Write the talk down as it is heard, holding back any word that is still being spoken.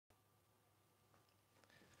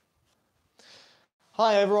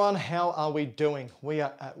Hi everyone, how are we doing? We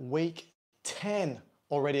are at week 10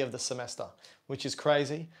 already of the semester, which is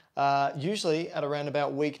crazy. Usually at around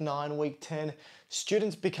about week 9, week 10,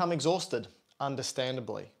 students become exhausted,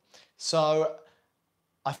 understandably. So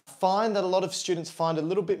I find that a lot of students find it a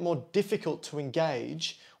little bit more difficult to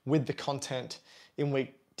engage with the content in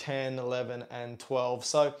week 10, 11 and 12.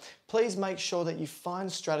 So please make sure that you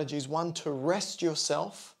find strategies, one, to rest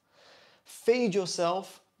yourself, feed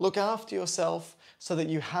yourself, look after yourself, so that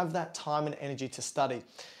you have that time and energy to study.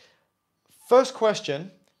 First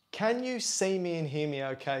question, can you see me and hear me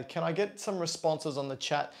okay? Can I get some responses on the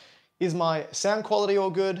chat? Is my sound quality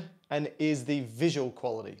all good? And is the visual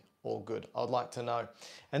quality all good? I'd like to know.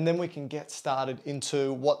 And then we can get started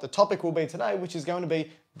into what the topic will be today, which is going to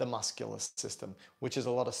be the muscular system, which is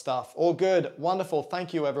a lot of stuff. All good, wonderful,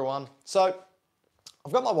 thank you everyone. So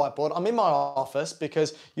I've got my whiteboard. I'm in my office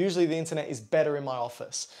because usually the internet is better in my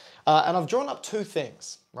office. And I've drawn up two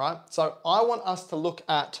things, right? So I want us to look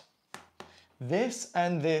at this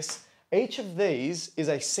and this. Each of these is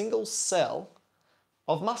a single cell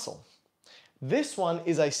of muscle. This one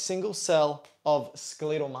is a single cell of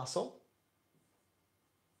skeletal muscle.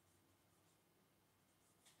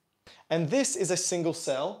 And this is a single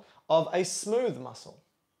cell of a smooth muscle.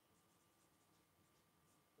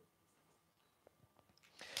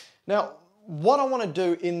 Now, what I want to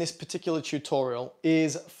do in this particular tutorial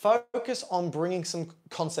is focus on bringing some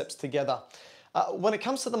concepts together. When it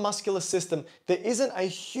comes to the muscular system, there isn't a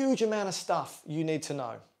huge amount of stuff you need to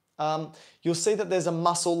know. You'll see that there's a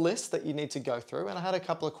muscle list that you need to go through, and I had a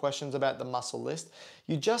couple of questions about the muscle list.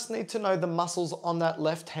 You just need to know the muscles on that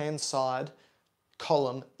left-hand side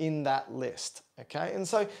column in that list, okay? And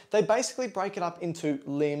so they basically break it up into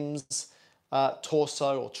limbs,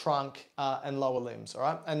 torso or trunk, and lower limbs, all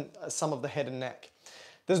right? And some of the head and neck.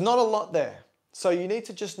 There's not a lot there. So you need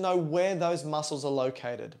to just know where those muscles are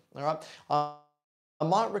located, all right? I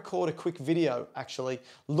might record a quick video actually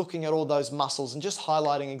looking at all those muscles and just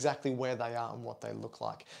highlighting exactly where they are and what they look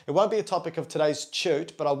like. It won't be a topic of today's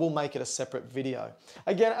shoot, but I will make it a separate video.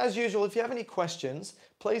 Again, as usual, if you have any questions,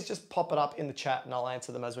 please just pop it up in the chat and I'll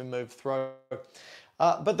answer them as we move through.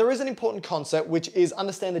 But there is an important concept, which is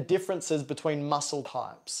understand the differences between muscle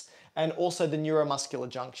types and also the neuromuscular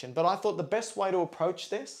junction. But I thought the best way to approach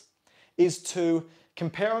this is to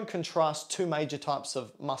compare and contrast two major types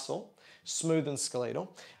of muscle, smooth and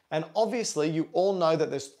skeletal. And obviously you all know that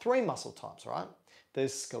there's three muscle types, right?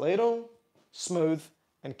 There's skeletal, smooth,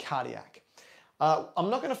 and cardiac. I'm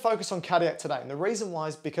not going to focus on cardiac today, and the reason why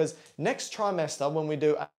is because next trimester, when we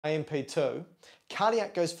do AMP2,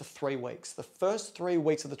 cardiac goes for 3 weeks. The first 3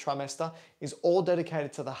 weeks of the trimester is all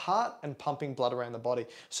dedicated to the heart and pumping blood around the body.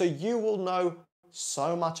 So you will know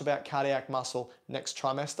so much about cardiac muscle next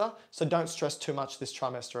trimester, so don't stress too much this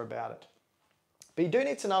trimester about it. But you do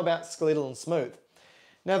need to know about skeletal and smooth.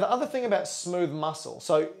 Now, the other thing about smooth muscle,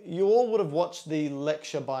 so you all would have watched the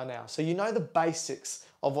lecture by now, so you know the basics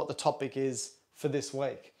of what the topic is for this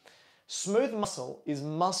week. Smooth muscle is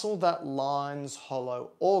muscle that lines hollow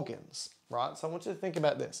organs, right? So I want you to think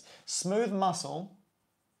about this. Smooth muscle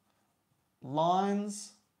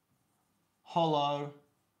lines hollow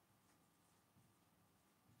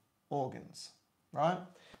organs, right?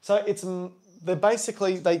 So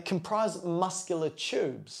they comprise muscular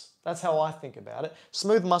tubes. That's how I think about it.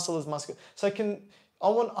 Smooth muscle is muscular. So I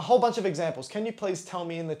want a whole bunch of examples. Can you please tell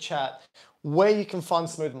me in the chat where you can find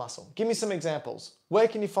smooth muscle? Give me some examples. Where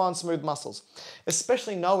can you find smooth muscles?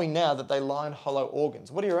 Especially knowing now that they line hollow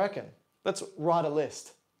organs. What do you reckon? Let's write a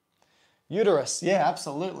list. Uterus, yeah,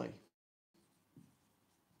 absolutely.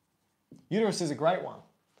 Uterus is a great one.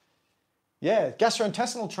 Yeah,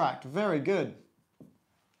 gastrointestinal tract, very good.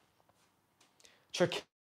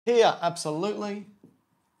 Trachea, absolutely.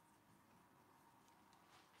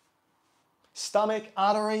 Stomach,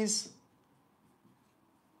 arteries.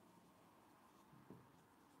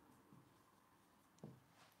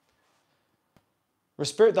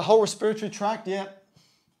 The whole respiratory tract, yeah.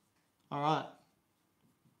 All right.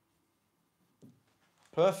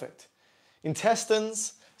 Perfect.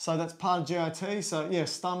 Intestines, so that's part of GIT. So yeah,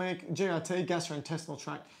 stomach, GIT, gastrointestinal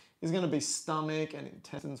tract is going to be stomach and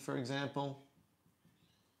intestines, for example.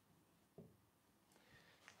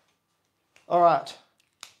 All right.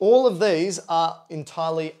 All of these are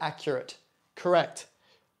entirely accurate, correct.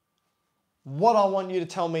 What I want you to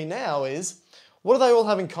tell me now is, what do they all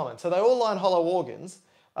have in common? So they all line hollow organs.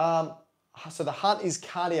 So the heart is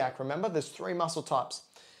cardiac, remember? There's 3 muscle types.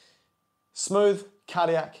 Smooth,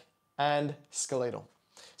 cardiac, and skeletal.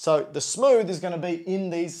 So the smooth is going to be in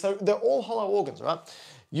these, so they're all hollow organs, right?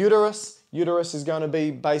 Uterus. Uterus is going to be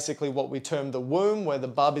basically what we term the womb, where the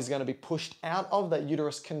bub is going to be pushed out of. That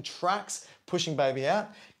uterus contracts, pushing baby out.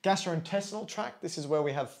 Gastrointestinal tract, this is where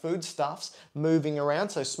we have foodstuffs moving around,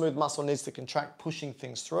 so smooth muscle needs to contract, pushing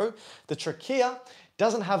things through. The trachea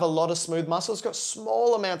doesn't have a lot of smooth muscle. It's got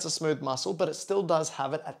small amounts of smooth muscle, but it still does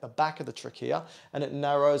have it at the back of the trachea, and it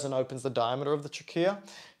narrows and opens the diameter of the trachea.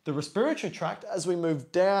 The respiratory tract, as we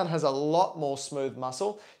move down, has a lot more smooth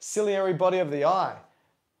muscle. Ciliary body of the eye.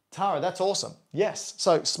 Tara, that's awesome. Yes,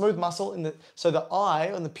 so smooth muscle in the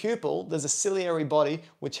eye and the pupil, there's a ciliary body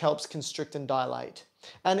which helps constrict and dilate.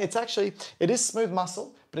 And it is smooth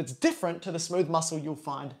muscle, but it's different to the smooth muscle you'll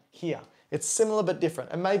find here. It's similar but different.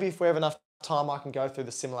 And maybe if we have enough time, I can go through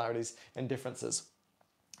the similarities and differences.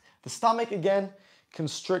 The stomach, again,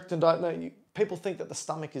 constrict and dilate. People think that the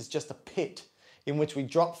stomach is just a pit in which we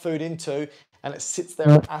drop food into and it sits there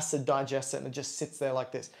and acid digests it and it just sits there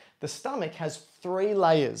like this. The stomach has 3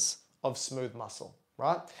 layers of smooth muscle,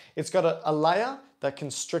 right? It's got a layer that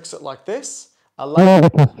constricts it like this, a layer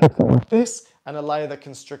that constricts it like this, and a layer that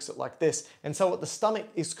constricts it like this. And so what the stomach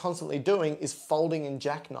is constantly doing is folding and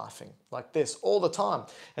jackknifing like this all the time.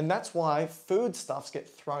 And that's why foodstuffs get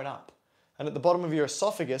thrown up. And at the bottom of your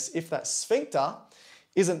esophagus, if that sphincter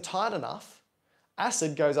isn't tight enough,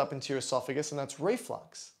 acid goes up into your esophagus and that's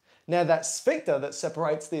reflux. Now that sphincter that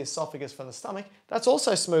separates the esophagus from the stomach, that's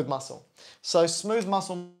also smooth muscle. So smooth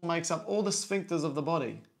muscle makes up all the sphincters of the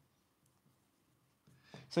body.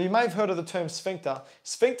 So you may have heard of the term sphincter.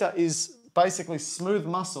 Sphincter is basically smooth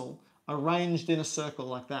muscle arranged in a circle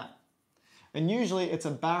like that. And usually it's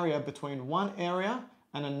a barrier between one area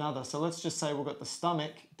and another. So let's just say we've got the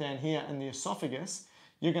stomach down here and the esophagus.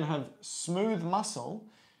 You're going to have smooth muscle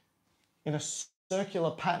in a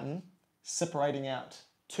circular pattern separating out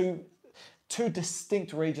two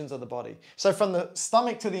distinct regions of the body. So from the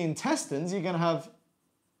stomach to the intestines, you're going to have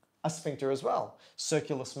a sphincter as well,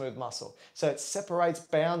 circular smooth muscle. So it separates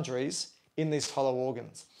boundaries in these hollow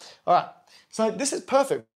organs. All right, so this is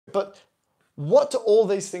perfect, but what do all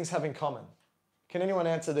these things have in common? Can anyone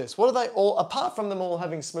answer this? What do they all, apart from them all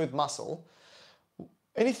having smooth muscle,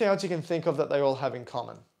 anything else you can think of that they all have in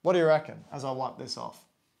common? What do you reckon as I wipe this off?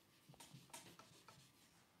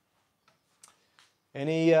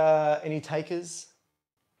 Any takers?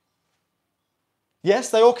 Yes,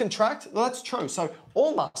 they all contract. Well, that's true. So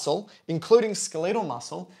all muscle, including skeletal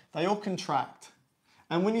muscle, they all contract.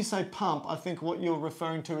 And when you say pump, I think what you're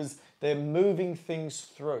referring to is they're moving things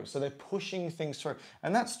through. So they're pushing things through.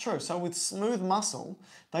 And that's true. So with smooth muscle,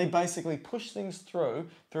 they basically push things through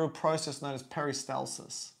a process known as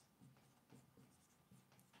peristalsis.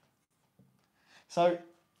 So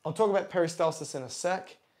I'll talk about peristalsis in a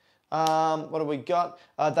sec. What have we got?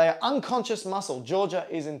 They are unconscious muscle. Georgia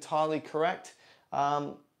is entirely correct.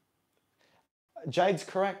 Jade's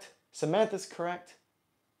correct. Samantha's correct.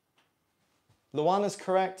 Luana's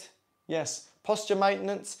correct. Yes. Posture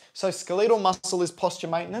maintenance. So skeletal muscle is posture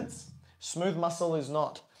maintenance. Smooth muscle is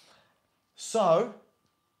not. So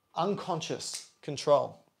unconscious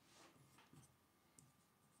control.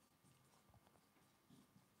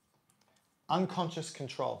 Unconscious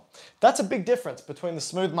control. That's a big difference between the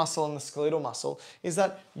smooth muscle and the skeletal muscle, is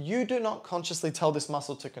that you do not consciously tell this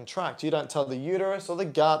muscle to contract. You don't tell the uterus or the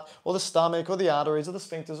gut or the stomach or the arteries or the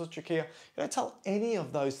sphincters or trachea. You don't tell any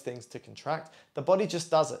of those things to contract. The body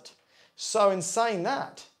just does it. So in saying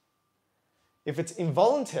that, if it's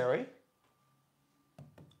involuntary,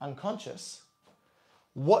 unconscious,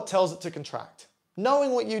 what tells it to contract?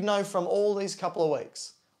 Knowing what you know from all these couple of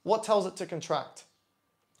weeks, what tells it to contract?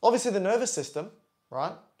 Obviously the nervous system,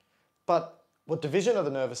 right? But what division of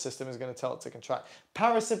the nervous system is going to tell it to contract?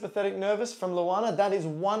 Parasympathetic nervous from Luana, that is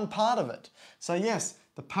one part of it. So yes,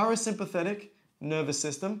 the parasympathetic nervous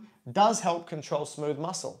system does help control smooth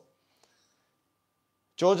muscle.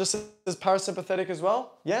 Georgia says parasympathetic as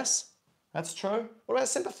well. Yes, that's true. What about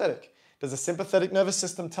sympathetic? Does the sympathetic nervous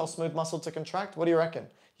system tell smooth muscle to contract? What do you reckon?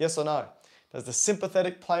 Yes or no? Does the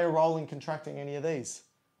sympathetic play a role in contracting any of these?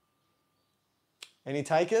 Any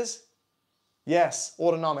takers? Yes.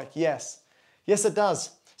 Autonomic, yes. Yes, it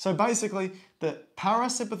does. So basically, the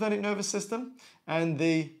parasympathetic nervous system and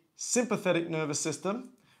the sympathetic nervous system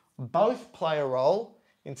both play a role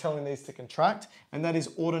in telling these to contract, and that is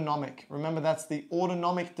autonomic. Remember, that's the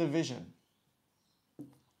autonomic division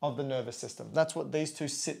of the nervous system. That's what these two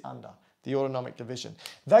sit under, the autonomic division.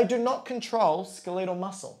 They do not control skeletal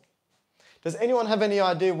muscle. Does anyone have any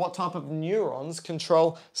idea what type of neurons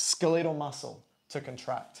control skeletal muscle to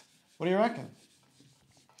contract? What do you reckon?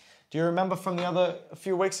 Do you remember from a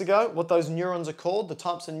few weeks ago what those neurons are called? The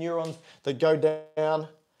types of neurons that go down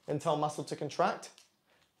and tell muscle to contract?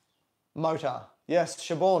 Motor. Yes,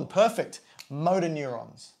 Siobhan, perfect. Motor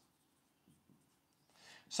neurons.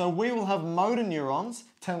 So we will have motor neurons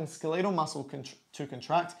telling skeletal muscle to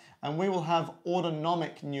contract, and we will have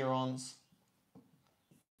autonomic neurons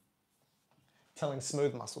telling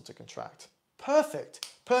smooth muscle to contract.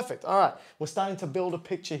 Perfect, perfect. All right, we're starting to build a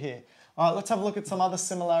picture here. All right, let's have a look at some other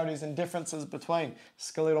similarities and differences between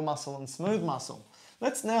skeletal muscle and smooth muscle.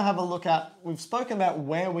 Let's now have a look at, we've spoken about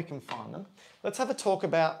where we can find them. Let's have a talk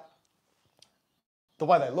about the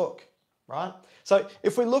way they look, right? So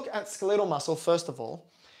if we look at skeletal muscle, first of all,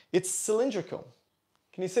 it's cylindrical.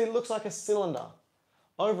 Can you see it looks like a cylinder?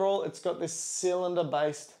 Overall, it's got this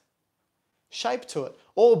cylinder-based shape to it,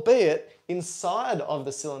 albeit inside of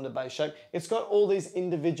the cylinder-based shape, it's got all these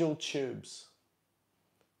individual tubes.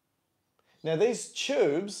 Now these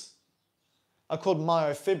tubes are called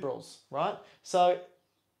myofibrils, right? So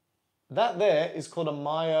that there is called a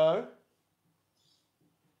myofibril.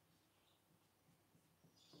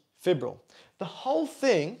 The whole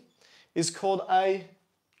thing is called a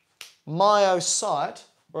myocyte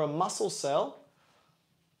or a muscle cell.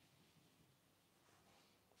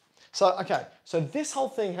 So, okay, so this whole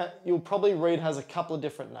thing you'll probably read has a couple of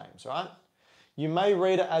different names, right? You may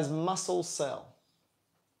read it as muscle cell.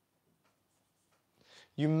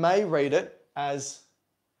 You may read it as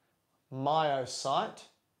myocyte,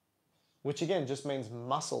 which again just means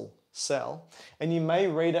muscle cell, and you may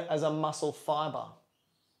read it as a muscle fiber.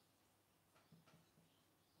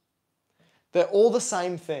 They're all the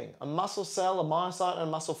same thing. A muscle cell, a myocyte, and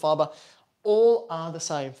a muscle fiber all are the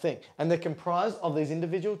same thing. And they're comprised of these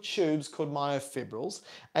individual tubes called myofibrils.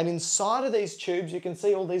 And inside of these tubes, you can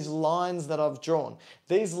see all these lines that I've drawn.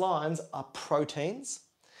 These lines are proteins,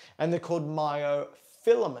 and they're called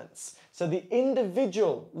myofilaments. So the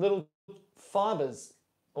individual little fibers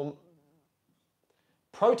or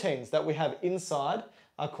proteins that we have inside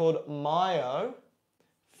are called myofilaments.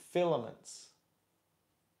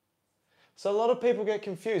 So a lot of people get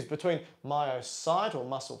confused between myocyte or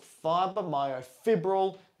muscle fiber,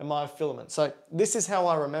 myofibril, and myofilament. So this is how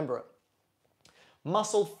I remember it.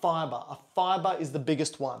 Muscle fiber, a fiber is the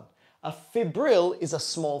biggest one. A fibril is a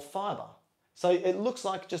small fiber. So it looks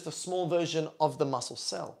like just a small version of the muscle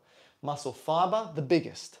cell. Muscle fiber, the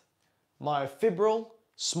biggest. Myofibril,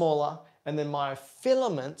 smaller. And then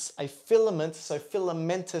myofilaments, a filament, so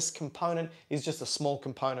filamentous component is just a small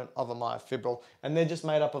component of a myofibril, and they're just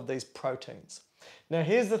made up of these proteins. Now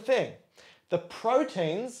here's the thing, the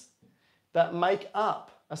proteins that make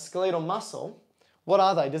up a skeletal muscle, what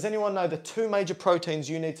are they? Does anyone know the two major proteins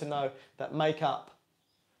you need to know that make up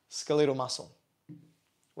skeletal muscle?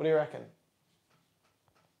 What do you reckon?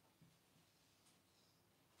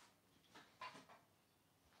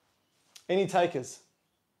 Any takers?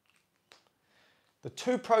 The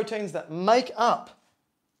two proteins that make up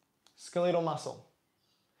skeletal muscle.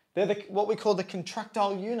 They're what we call the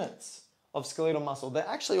contractile units of skeletal muscle. They're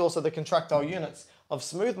actually also the contractile units of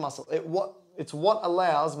smooth muscle. It's what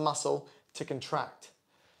allows muscle to contract.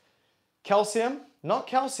 Calcium, not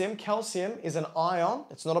calcium. Calcium is an ion.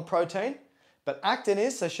 It's not a protein. But actin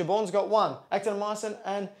is, so Siobhan's got one. Actin and myosin,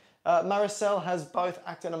 and Maricel has both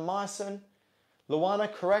actin and myosin.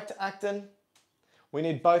 Luana, correct, actin. We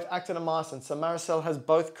need both actin and myosin, so Maricel has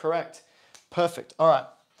both correct. Perfect, all right.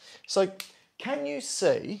 So can you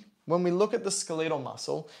see, when we look at the skeletal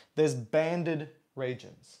muscle, there's banded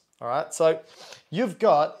regions, all right? So you've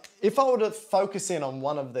got, if I were to focus in on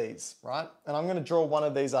one of these, right? And I'm gonna draw one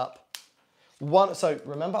of these up. So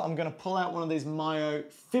remember, I'm gonna pull out one of these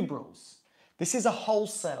myofibrils. This is a whole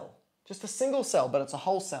cell, just a single cell, but it's a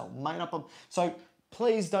whole cell made up of, so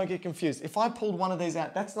please don't get confused. If I pulled one of these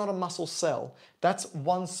out, that's not a muscle cell. That's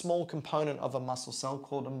one small component of a muscle cell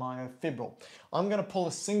called a myofibril. I'm going to pull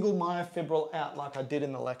a single myofibril out like I did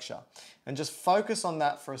in the lecture and just focus on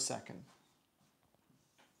that for a second.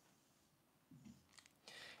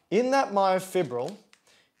 In that myofibril,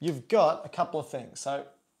 you've got a couple of things. So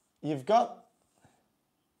you've got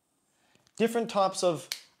different types of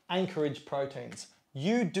anchorage proteins.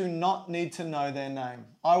 You do not need to know their name.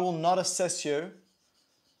 I will not assess you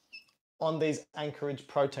on these anchorage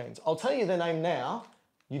proteins. I'll tell you the name now.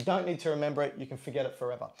 You don't need to remember it. You can forget it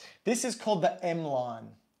forever. This is called the M line,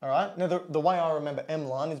 all right? Now, the way I remember M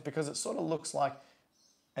line is because it sort of looks like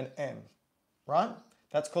an M, right?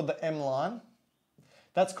 That's called the M line.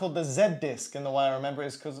 That's called the Z disc, and the way I remember it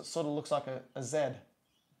is because it sort of looks like a Z.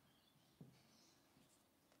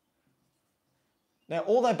 Now,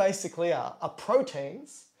 all they basically are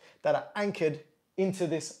proteins that are anchored into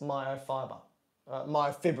this myofibril,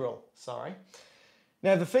 sorry.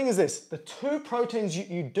 Now the thing is this, the two proteins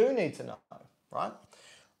you do need to know, right?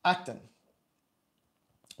 Actin.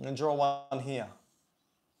 I'm going to draw one here.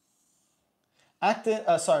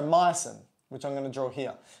 Myosin, which I'm going to draw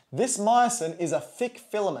here. This myosin is a thick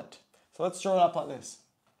filament. So let's draw it up like this.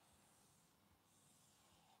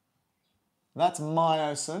 That's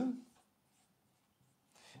myosin.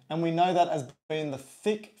 And we know that as being the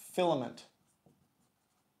thick filament.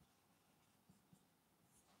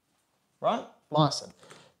 Right? Myosin.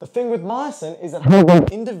 The thing with myosin is it has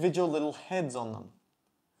individual little heads on them.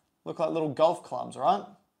 Look like little golf clubs, right?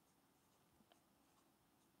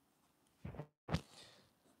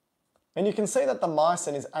 And you can see that the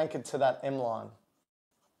myosin is anchored to that M line.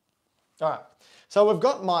 All right, so we've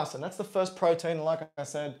got myosin. That's the first protein. Like I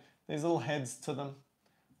said, these little heads to them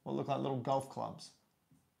will look like little golf clubs.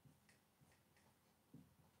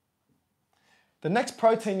 The next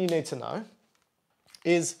protein you need to know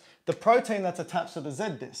is the protein that's attached to the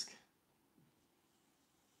Z disc.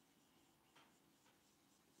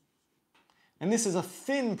 And this is a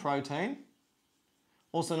thin protein,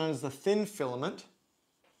 also known as the thin filament,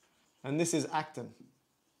 and this is actin.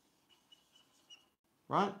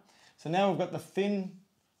 Right? So now we've got the thin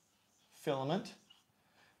filament,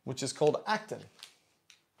 which is called actin.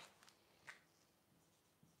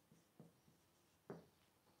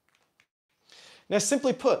 Now,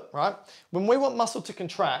 simply put, right, when we want muscle to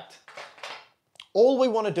contract, all we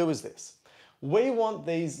want to do is this. We want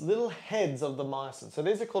these little heads of the myosin. So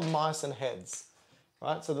these are called myosin heads,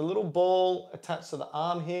 right? So the little ball attached to the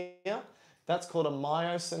arm here, that's called a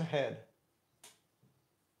myosin head.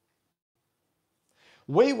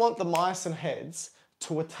 We want the myosin heads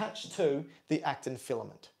to attach to the actin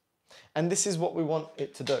filament. And this is what we want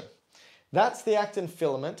it to do. That's the actin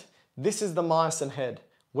filament. This is the myosin head.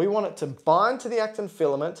 We want it to bind to the actin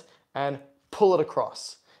filament and pull it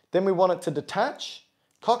across. Then we want it to detach,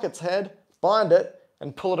 cock its head, bind it,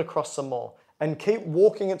 and pull it across some more. And keep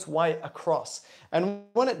walking its way across. And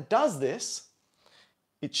when it does this,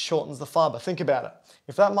 it shortens the fiber. Think about it.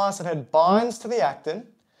 If that myosin head binds to the actin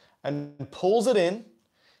and pulls it in,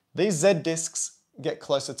 these Z discs get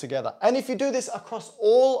closer together. And if you do this across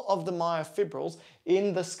all of the myofibrils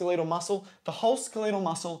in the skeletal muscle, the whole skeletal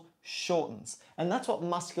muscle shortens. And that's what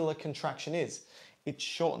muscular contraction is. It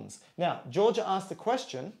shortens. Now, Georgia asked the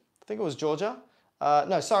question, I think it was Georgia.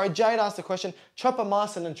 Jade asked the question,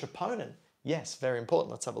 tropomyosin and troponin. Yes, very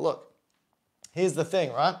important. Let's have a look. Here's the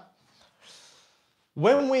thing, right?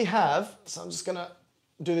 When we have, so I'm just going to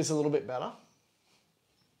do this a little bit better.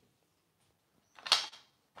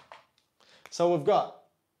 So we've got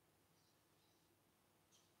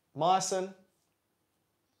myosin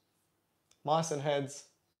heads,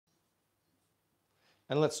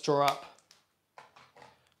 and let's draw up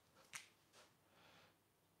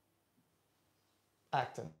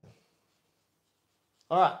actin.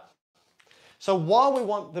 All right. So while we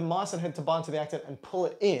want the myosin head to bind to the actin and pull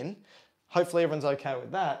it in, hopefully everyone's okay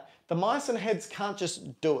with that, the myosin heads can't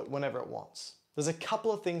just do it whenever it wants. There's a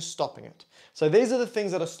couple of things stopping it. So these are the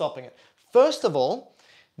things that are stopping it. First of all,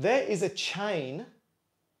 there is a chain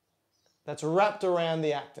that's wrapped around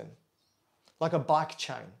the actin, like a bike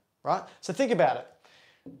chain, right? So think about it.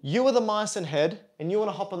 You are the myosin head, and you want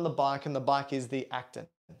to hop on the bike, and the bike is the actin.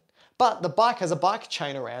 But the bike has a bike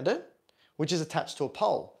chain around it, which is attached to a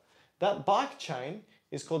pole. That bike chain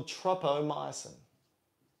is called tropomyosin.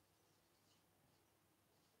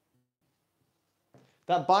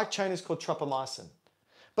 That bike chain is called tropomyosin.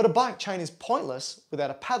 But a bike chain is pointless without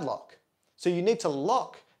a padlock. So you need to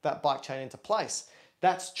lock that bike chain into place.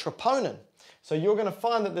 That's troponin. So you're going to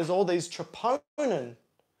find that there's all these troponin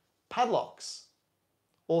padlocks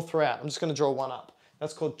all throughout. I'm just going to draw one up.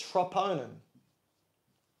 That's called troponin.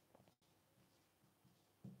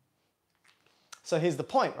 So here's the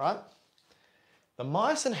point, right? The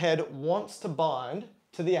myosin head wants to bind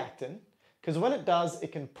to the actin because when it does,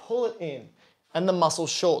 it can pull it in and the muscle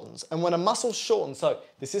shortens. And when a muscle shortens, so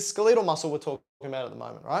this is skeletal muscle we're talking about at the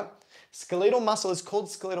moment, right? Skeletal muscle is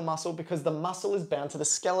called skeletal muscle because the muscle is bound to the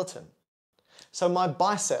skeleton. So my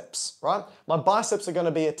biceps, right? My biceps are going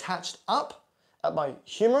to be attached up at my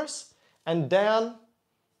humerus and down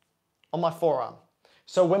on my forearm.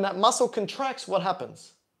 So when that muscle contracts, what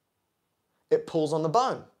happens? It pulls on the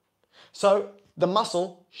bone. So the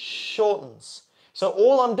muscle shortens. So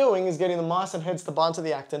all I'm doing is getting the myosin heads to bind to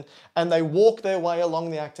the actin, and they walk their way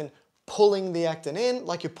along the actin, pulling the actin in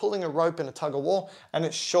like you're pulling a rope in a tug of war, and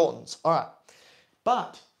it shortens. All right.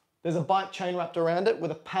 But there's a bike chain wrapped around it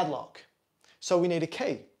with a padlock. So we need a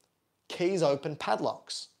key. Keys open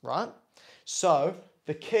padlocks, right? So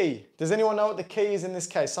the key, does anyone know what the key is in this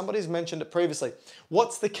case? Somebody's mentioned it previously.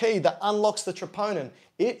 What's the key that unlocks the troponin?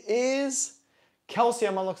 It is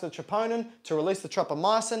Calcium unlocks the troponin to release the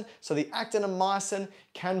tropomyosin, so the actin and myosin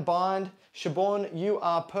can bind. Siobhan, you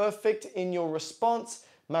are perfect in your response.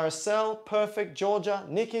 Maricel, perfect. Georgia,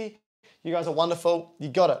 Nikki, you guys are wonderful. You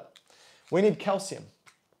got it. We need calcium.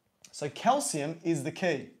 So calcium is the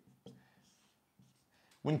key.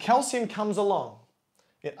 When calcium comes along,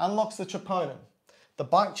 it unlocks the troponin. The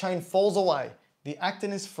bike chain falls away. The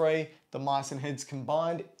actin is free. The myosin heads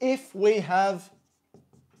combined if we have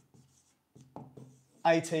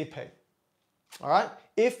ATP. All right?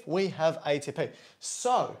 If we have ATP.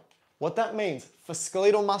 So, what that means for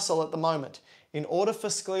skeletal muscle at the moment, in order for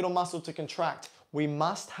skeletal muscle to contract, we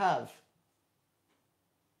must have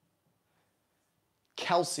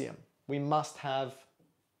calcium. We must have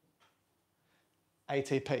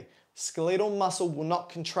ATP. Skeletal muscle will not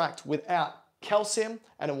contract without calcium,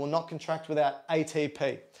 and it will not contract without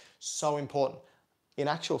ATP. So important. In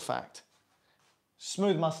actual fact,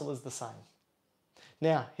 smooth muscle is the same.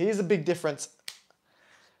 Now, here's a big difference.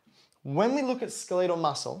 When we look at skeletal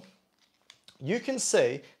muscle, you can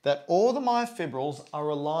see that all the myofibrils are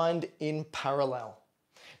aligned in parallel.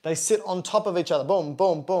 They sit on top of each other, boom,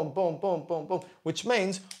 boom, boom, boom, boom, boom, boom, which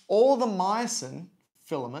means all the myosin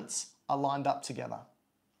filaments are lined up together.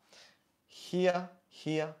 Here,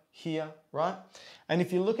 here, here, right? And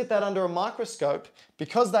if you look at that under a microscope,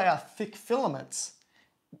 because they are thick filaments,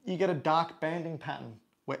 you get a dark banding pattern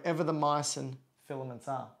wherever the myosin filaments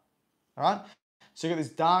are, all right? So you get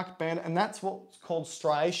this dark band, and that's what's called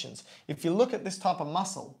striations. If you look at this type of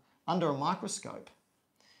muscle under a microscope,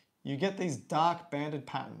 you get these dark banded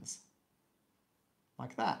patterns,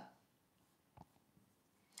 like that.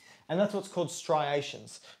 And that's what's called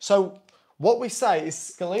striations. So what we say is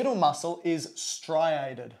skeletal muscle is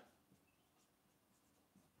striated.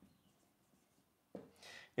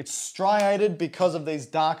 It's striated because of these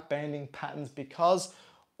dark banding patterns, because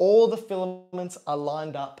all the filaments are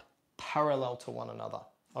lined up parallel to one another.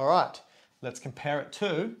 All right, let's compare it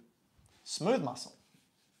to smooth muscle.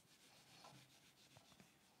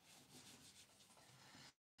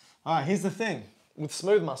 All right, here's the thing with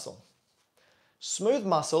smooth muscle. Smooth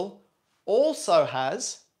muscle also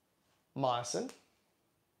has myosin,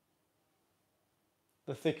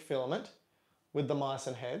 the thick filament with the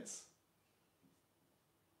myosin heads.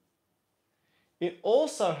 It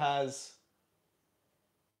also has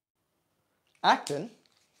actin,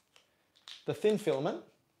 the thin filament.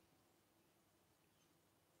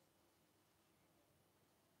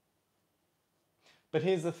 But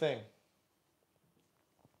here's the thing.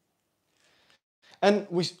 And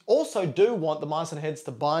we also do want the myosin heads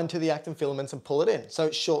to bind to the actin filaments and pull it in, so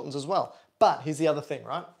it shortens as well. But here's the other thing,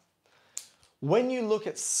 right? When you look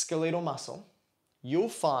at skeletal muscle, you'll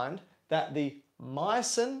find that the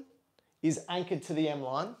myosin is anchored to the M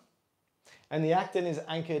line and the actin is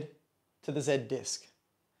anchored to the Z disc.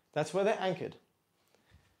 That's where they're anchored.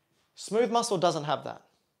 Smooth muscle doesn't have that.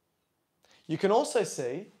 You can also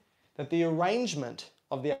see that the arrangement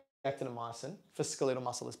of the actin and myosin for skeletal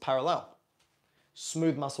muscle is parallel.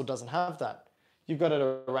 Smooth muscle doesn't have that. You've got it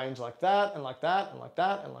arranged like that, and like that, and like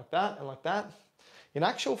that, and like that, and like that. In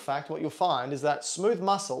actual fact, what you'll find is that smooth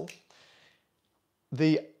muscle,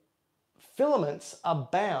 the filaments are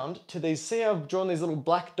bound to these, see how I've drawn these little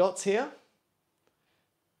black dots here?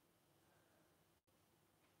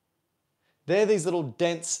 They're these little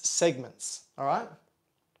dense segments, all right?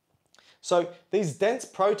 So these dense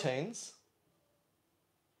proteins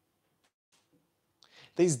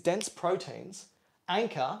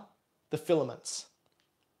anchor the filaments.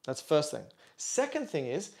 That's the first thing. Second thing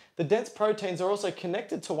is, the dense proteins are also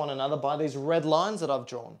connected to one another by these red lines that I've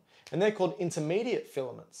drawn, and they're called intermediate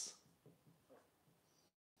filaments.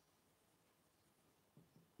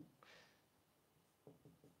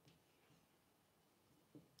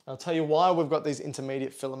 I'll tell you why we've got these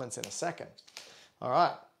intermediate filaments in a second. All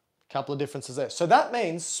right, a couple of differences there. So that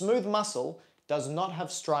means smooth muscle does not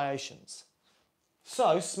have striations.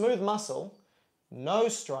 So smooth muscle, no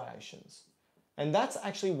striations. And that's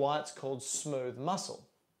actually why it's called smooth muscle.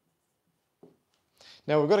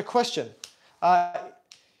 Now we've got a question.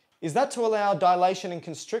 Is that to allow dilation and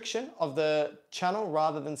constriction of the channel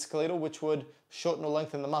rather than skeletal, which would shorten or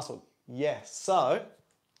lengthen the muscle? Yes. So,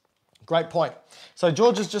 great point. So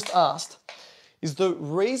George has just asked, is the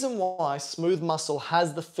reason why smooth muscle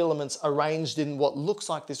has the filaments arranged in what looks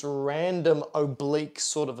like this random oblique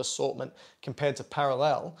sort of assortment compared to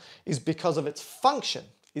parallel is because of its function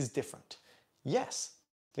is different? Yes.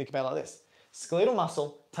 Think about it like this. Skeletal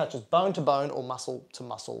muscle touches bone to bone or muscle to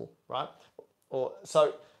muscle, right?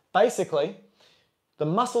 So basically, the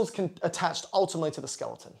muscles can attach ultimately to the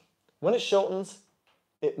skeleton. When it shortens,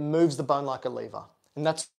 it moves the bone like a lever. And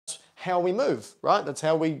that's how we move, right? That's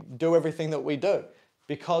how we do everything that we do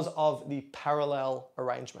because of the parallel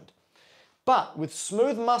arrangement. But with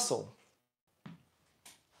smooth muscle,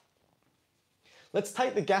 let's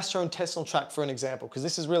take the gastrointestinal tract for an example, because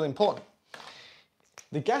this is really important.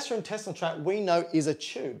 The gastrointestinal tract, we know, is a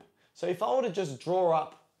tube. So if I were to just draw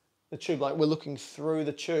up the tube, like we're looking through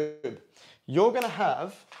the tube, you're going to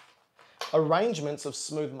have arrangements of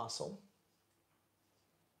smooth muscle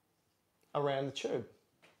around the tube.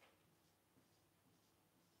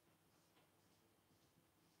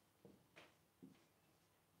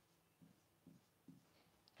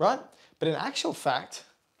 Right? But in actual fact,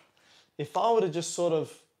 if I were to just sort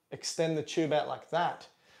of extend the tube out like that,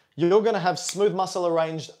 you're going to have smooth muscle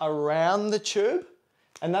arranged around the tube,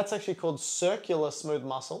 and that's actually called circular smooth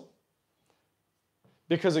muscle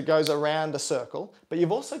because it goes around a circle. But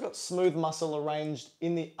you've also got smooth muscle arranged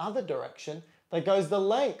in the other direction that goes the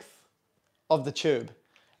length of the tube,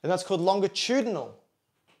 and that's called longitudinal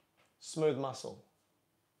smooth muscle.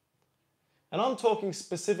 And I'm talking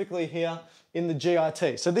specifically here in the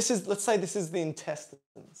GIT. So this is, let's say this is the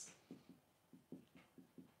intestines.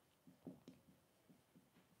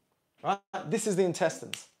 Right? This is the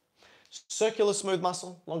intestines. Circular smooth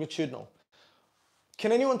muscle, longitudinal.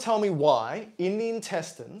 Can anyone tell me why in the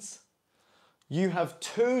intestines you have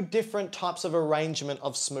two different types of arrangement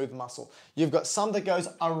of smooth muscle? You've got some that goes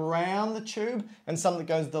around the tube and some that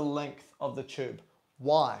goes the length of the tube.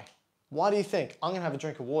 Why? Why do you think? I'm going to have a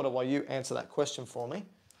drink of water while you answer that question for me.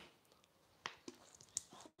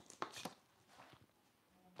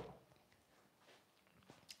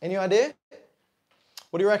 Any idea?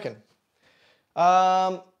 What do you reckon?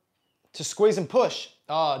 To squeeze and push.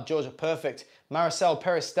 Ah, Georgia, perfect. Maricel,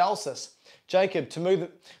 peristalsis. Jacob, to move.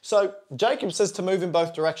 So Jacob says to move in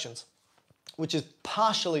both directions, which is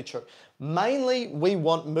partially true. Mainly, we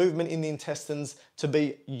want movement in the intestines to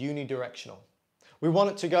be unidirectional. We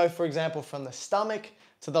want it to go, for example, from the stomach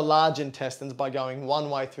to the large intestines by going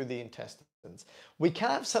one way through the intestines. We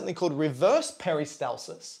can have something called reverse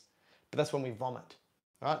peristalsis, but that's when we vomit.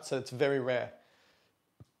 All right, so it's very rare.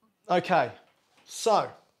 Okay, so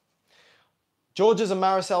George's and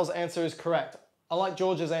Maricel's answer is correct. I like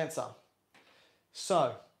George's answer.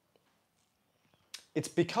 So it's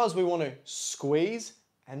because we want to squeeze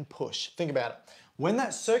and push. Think about it. When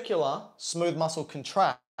that circular smooth muscle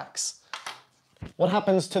contracts, what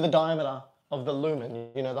happens to the diameter of the lumen,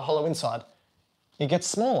 you know, the hollow inside? It gets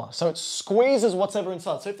smaller. So it squeezes whatever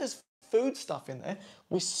inside. So if there's food stuff in there,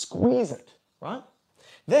 we squeeze it, right?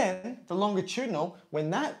 Then the longitudinal, when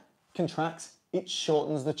that contracts, it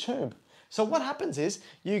shortens the tube. So what happens is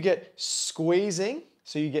you get squeezing,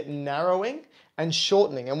 so you get narrowing and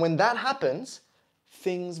shortening. And when that happens,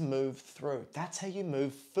 things move through. That's how you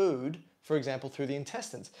move food, for example, through the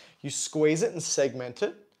intestines. You squeeze it and segment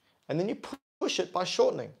it, and then you push it by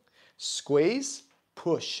shortening. Squeeze,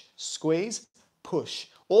 push,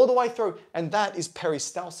 all the way through. And that is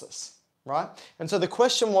peristalsis, right? And so the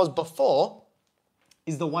question was before,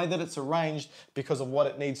 is the way that it's arranged because of what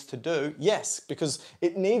it needs to do? Yes, because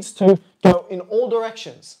it needs to go in all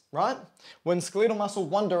directions, right? When skeletal muscle,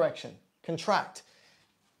 one direction, contract,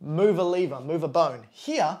 move a lever, move a bone.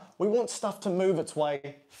 Here, we want stuff to move its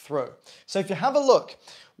way through. So if you have a look,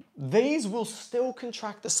 these will still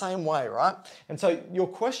contract the same way, right? And so your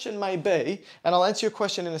question may be, and I'll answer your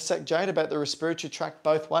question in a sec, Jade, about the respiratory tract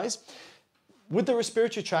both ways. With the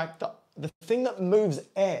respiratory tract, the thing that moves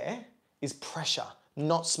air is pressure,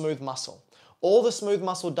 not smooth muscle. All the smooth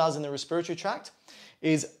muscle does in the respiratory tract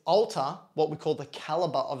is alter what we call the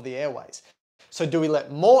caliber of the airways. So do we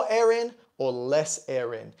let more air in or less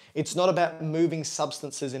air in? It's not about moving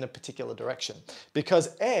substances in a particular direction,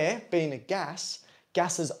 because air, being a gas,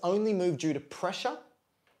 gases only move due to pressure,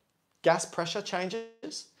 gas pressure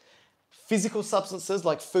changes. Physical substances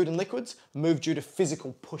like food and liquids move due to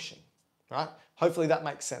physical pushing, right? Hopefully that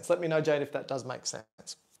makes sense. Let me know, Jade, if that does make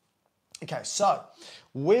sense. Okay, so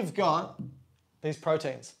we've got these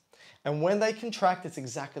proteins, and when they contract, it's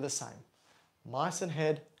exactly the same. Myosin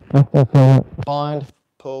head, bind,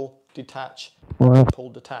 pull, detach,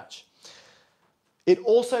 pull, detach. It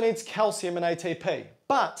also needs calcium and ATP,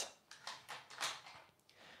 but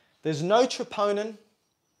there's no troponin,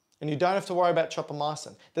 and you don't have to worry about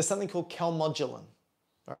tropomyosin. There's something called calmodulin,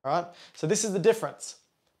 all right? So this is the difference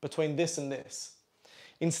between this and this.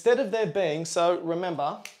 Instead of there being, so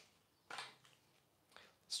remember,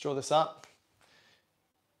 let's draw this up.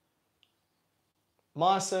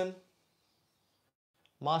 Myosin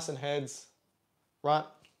heads, right?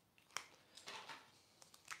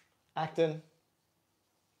 Actin.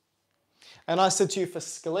 And I said to you, for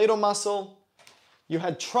skeletal muscle, you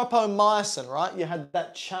had tropomyosin, right? You had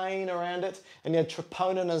that chain around it, and you had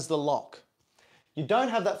troponin as the lock. You don't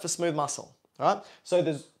have that for smooth muscle, all right? So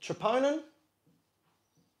there's troponin.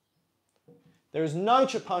 There is no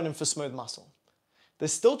troponin for smooth muscle.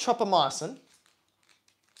 There's still tropomyosin.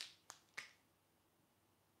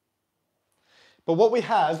 But what we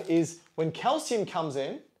have is when calcium comes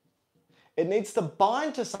in, it needs to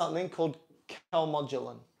bind to something called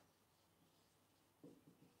calmodulin.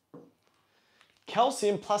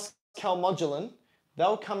 Calcium plus calmodulin,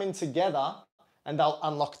 they'll come in together and they'll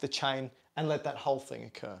unlock the chain and let that whole thing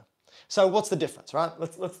occur. So what's the difference, right?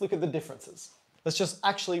 Let's look at the differences. Let's just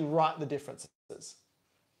actually write the differences.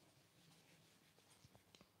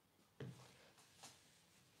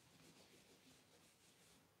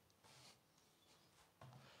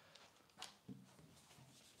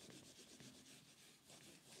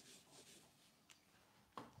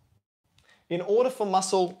 In order for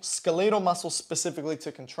muscle, skeletal muscle specifically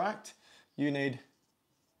to contract, you need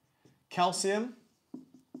calcium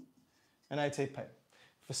and ATP.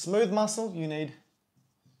 For smooth muscle, you need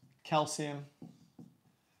calcium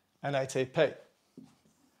and ATP.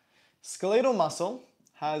 Skeletal muscle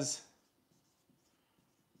has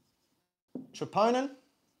troponin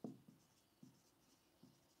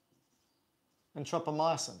and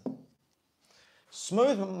tropomyosin.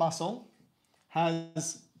 Smooth muscle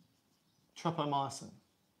has tropomyosin.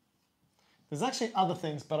 There's actually other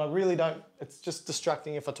things, but I really don't, it's just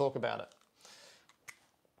distracting if I talk about it.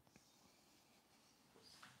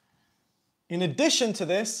 In addition to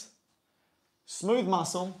this, smooth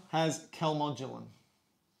muscle has calmodulin.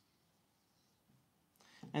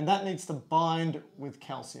 And that needs to bind with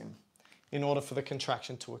calcium in order for the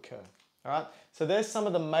contraction to occur. All right? So there's some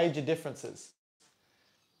of the major differences.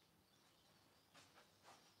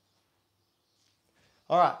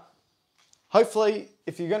 All right. Hopefully,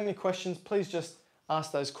 if you've got any questions, please just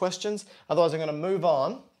ask those questions. Otherwise, I'm going to move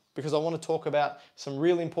on because I want to talk about some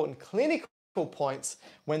really important clinical points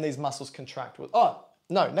when these muscles contract. Oh,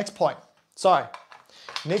 no, next point. Sorry.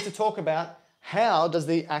 You need to talk about how does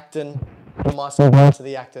the actin, the myosin go to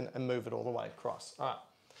the actin and move it all the way across. All right.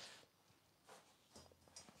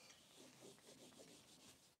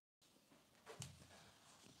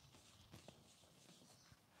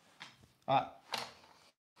 All right.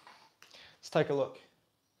 Let's take a look.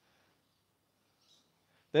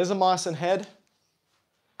 There's a myosin head.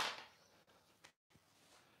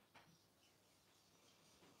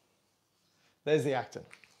 There's the actin.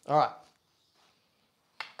 All right.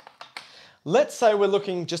 Let's say we're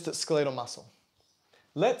looking just at skeletal muscle.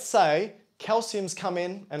 Let's say calcium's come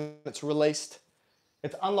in and it's released.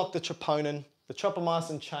 It's unlocked the troponin. The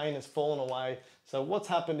tropomyosin chain has fallen away. So what's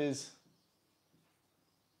happened is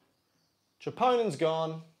troponin's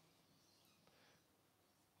gone.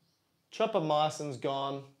 Tropomyosin's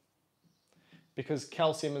gone because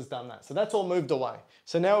calcium has done that. So that's all moved away.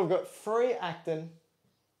 So now we've got free actin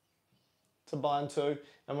to bind to,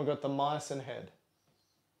 and we've got the myosin head.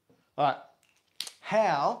 All right.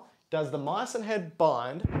 How does the myosin head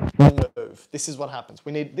bind and move? This is what happens.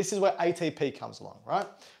 This is where ATP comes along, right?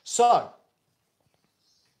 So,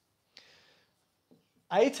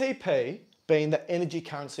 ATP, being the energy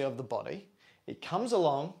currency of the body, it comes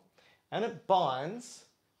along and it binds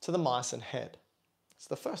to the myosin head. It's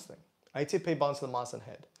the first thing. ATP binds to the myosin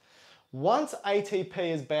head. Once ATP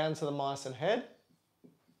is bound to the myosin head,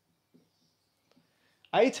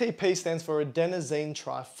 ATP stands for adenosine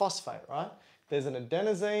triphosphate, right? There's an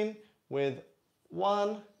adenosine with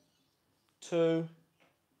 1, 2,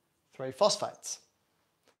 3 phosphates.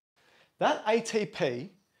 That ATP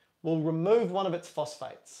will remove one of its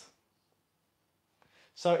phosphates.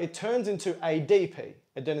 So it turns into ADP,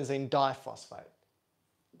 adenosine diphosphate.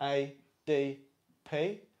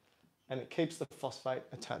 ADP, and it keeps the phosphate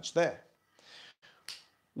attached there.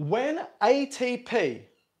 When ATP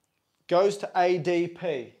goes to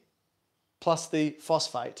ADP plus the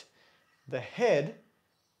phosphate, the head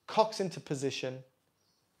cocks into position.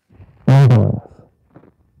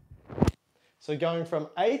 So going from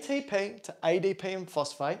ATP to ADP and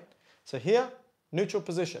phosphate, so here, neutral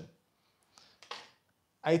position.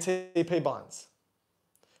 ATP binds.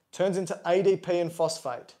 Turns into ADP and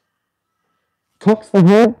phosphate. Cocks the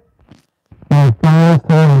head.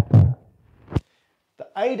 The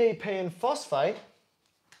ADP and phosphate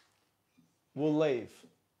will leave.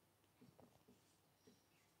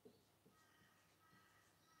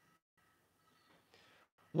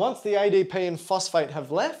 Once the ADP and phosphate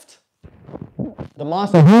have left, the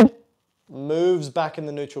myosin head moves back in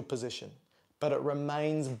the neutral position, but it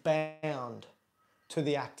remains bound to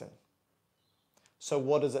the actin. So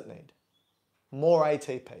what does it need? More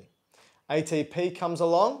ATP. ATP comes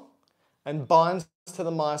along and binds to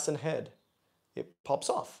the myosin head. It pops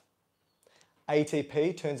off.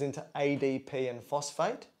 ATP turns into ADP and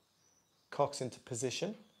phosphate, cocks into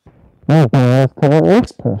position. ADP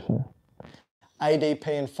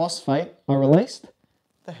and phosphate are released.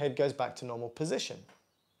 The head goes back to normal position.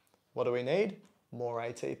 What do we need? More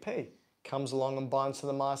ATP. Comes along and binds to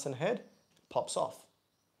the myosin head, pops off.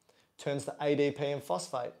 Turns to ADP and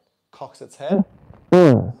phosphate, cocks its head.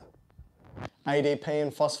 ADP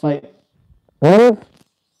and phosphate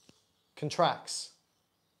contracts.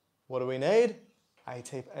 What do we need?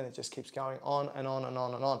 ATP, and it just keeps going on and on and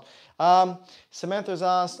on and on. Samantha's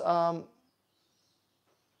asked,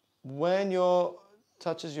 when your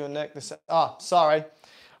touches your neck, sorry.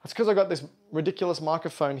 It's because I got this ridiculous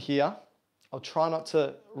microphone here. I'll try not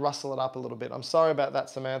to rustle it up a little bit. I'm sorry about that,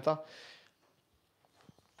 Samantha.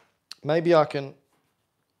 Maybe I can,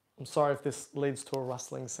 I'm sorry if this leads to a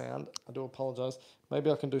rustling sound. I do apologize.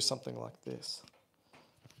 Maybe I can do something like this.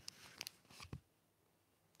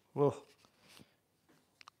 Whoa.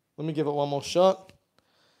 Let me give it one more shot.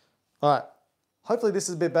 All right. Hopefully this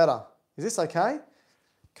is a bit better. Is this okay?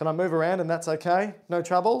 Can I move around and that's okay? No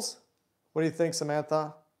troubles? What do you think,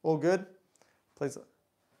 Samantha? All good? Please.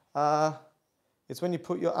 It's when you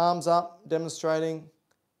put your arms up, demonstrating.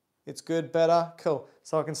 It's good, better, cool.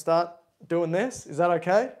 So I can start doing this. Is that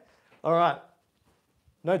okay? All right.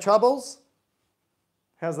 No troubles?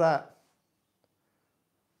 How's that?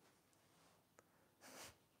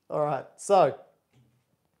 All right. So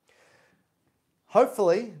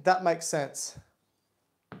hopefully that makes sense.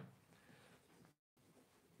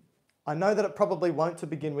 I know that it probably won't to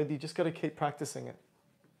begin with. You just got to keep practicing it.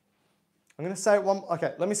 I'm going to say it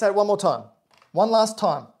let me say it one more time. One last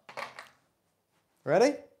time.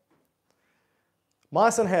 Ready?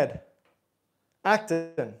 Myosin head.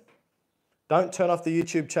 Actin. Don't turn off the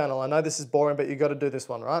YouTube channel. I know this is boring, but you got to do this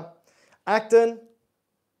one, right? Myosin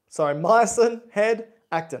head,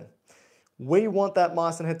 actin. We want that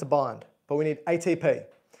myosin head to bind, but we need ATP.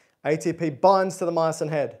 ATP binds to the myosin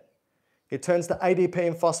head. It turns to ADP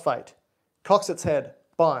and phosphate. Cocks its head,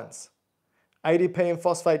 binds. ADP and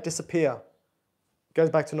phosphate disappear. Goes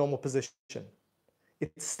back to normal position.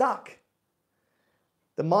 It's stuck.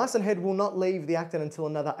 The myosin head will not leave the actin until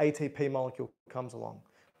another ATP molecule comes along.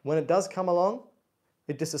 When it does come along,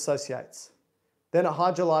 it disassociates. Then it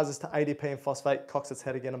hydrolyzes to ADP and phosphate, cocks its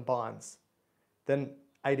head again and binds. Then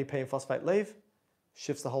ADP and phosphate leave,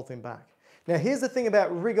 shifts the whole thing back. Now here's the thing about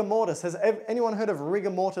rigor mortis. Has anyone heard of rigor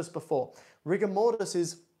mortis before? Rigor mortis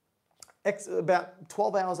is about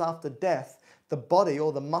 12 hours after death, the body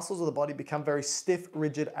or the muscles of the body become very stiff,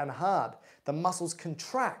 rigid, and hard. The muscles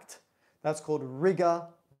contract. That's called rigor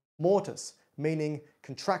mortis, meaning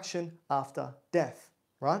contraction after death,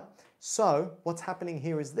 right? So what's happening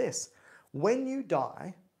here is this. When you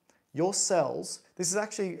die, your cells, this is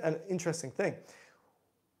actually an interesting thing.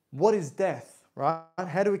 What is death, right?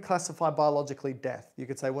 How do we classify biologically death? You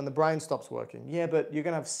could say when the brain stops working. Yeah, but you're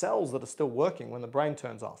going to have cells that are still working when the brain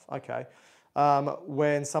turns off. Okay.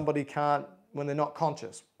 When somebody can't, when they're not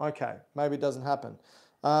conscious. Okay, maybe it doesn't happen.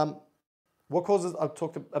 What causes, I'll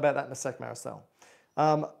talk about that in a sec, Maricel.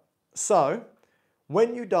 So,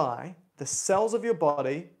 when you die, the cells of your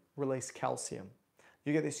body release calcium.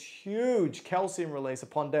 You get this huge calcium release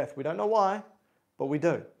upon death. We don't know why, but we do.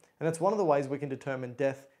 And that's one of the ways we can determine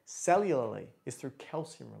death cellularly, is through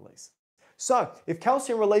calcium release. So, if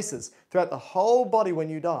calcium releases throughout the whole body when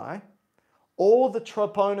you die, all the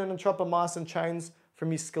troponin and tropomyosin chains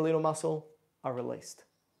from your skeletal muscle are released.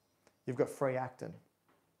 You've got free actin.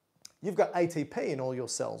 You've got ATP in all your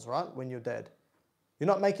cells, right, when you're dead. You're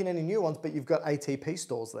not making any new ones, but you've got ATP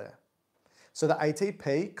stores there. So the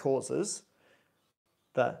ATP causes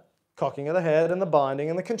the cocking of the head and the binding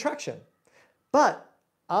and the contraction. But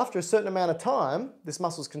after a certain amount of time, this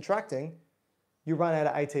muscle's contracting, you run out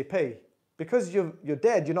of ATP. Because you're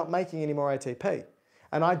dead, you're not making any more ATP.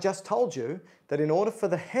 And I just told you that in order for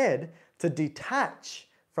the head to detach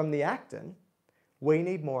from the actin, we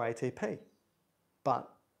need more ATP.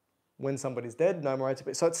 But when somebody's dead, no more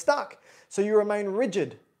ATP. So it's stuck. So you remain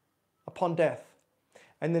rigid upon death.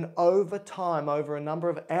 And then over time, over a number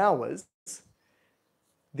of hours,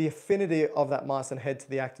 the affinity of that myosin head to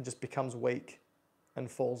the actin just becomes weak and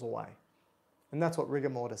falls away. And that's what rigor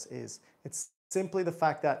mortis is. It's simply the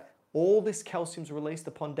fact that all this calcium's released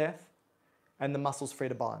upon death and the muscle's free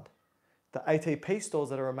to bind. The ATP stores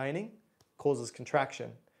that are remaining causes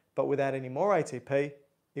contraction, but without any more ATP,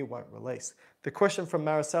 it won't release. The question from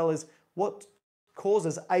Maricel is, what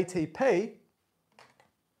causes ATP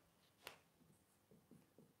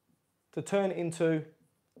to turn into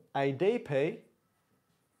ADP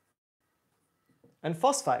and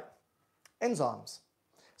phosphate, enzymes.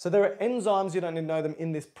 So there are enzymes, you don't need to know them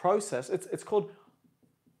in this process. It's called,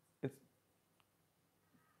 it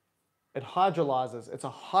hydrolyzes. It's a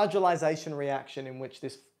hydrolyzation reaction in which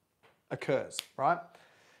this occurs, right?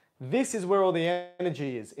 This is where all the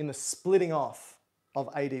energy is, in the splitting off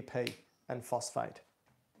of ADP and phosphate.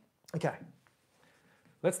 Okay,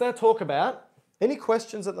 let's now talk about, any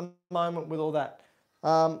questions at the moment with all that?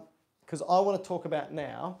 Because I want to talk about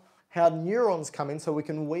now how neurons come in so we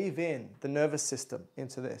can weave in the nervous system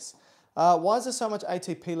into this. Why is there so much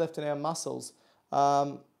ATP left in our muscles?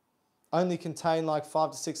 Only contain like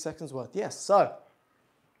 5 to 6 seconds worth. Yes, so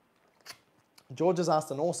George has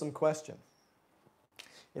asked an awesome question.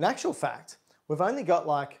 In actual fact, we've only got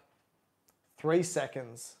like 3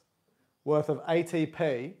 seconds worth of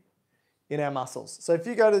ATP in our muscles. So if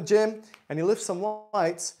you go to the gym and you lift some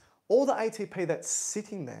weights, all the ATP that's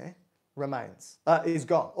sitting there remains, is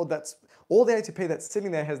gone. Or all the ATP that's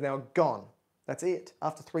sitting there has now gone. That's it,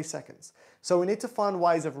 after 3 seconds. So we need to find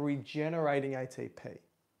ways of regenerating ATP.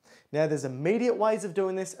 Now there's immediate ways of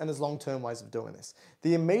doing this and there's long-term ways of doing this.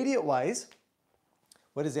 The immediate ways,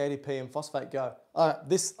 where does the ADP and phosphate go?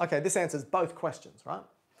 This answers both questions, right?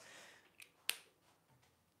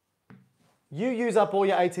 You use up all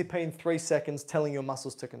your ATP in 3 seconds telling your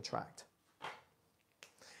muscles to contract.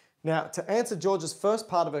 Now, to answer George's first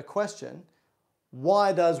part of her question,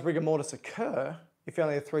 why does rigor mortis occur if you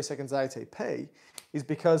only have 3 seconds ATP, is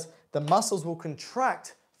because the muscles will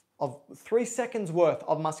contract of 3 seconds worth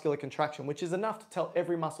of muscular contraction, which is enough to tell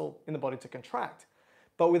every muscle in the body to contract.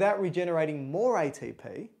 But without regenerating more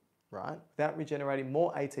ATP, right, without regenerating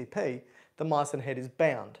more ATP, the myosin head is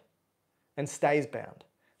bound and stays bound.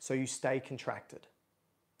 So you stay contracted,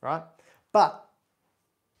 right? But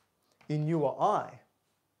in you or I,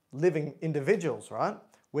 living individuals, right,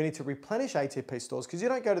 we need to replenish ATP stores because you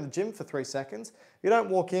don't go to the gym for 3 seconds. You don't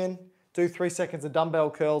walk in, do 3 seconds of dumbbell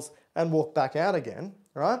curls and walk back out again,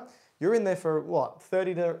 right? You're in there for what,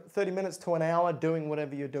 30 minutes to an hour doing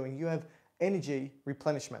whatever you're doing. You have energy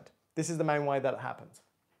replenishment. This is the main way that it happens.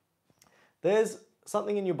 There's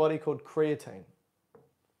something in your body called creatine.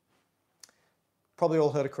 Probably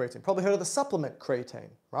all heard of creatine. Probably heard of the supplement creatine,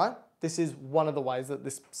 right? This is one of the ways that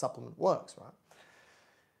this supplement works, right?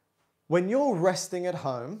 When you're resting at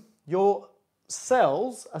home, your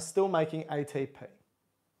cells are still making ATP.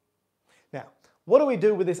 Now, what do we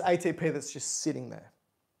do with this ATP that's just sitting there?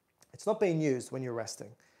 It's not being used when you're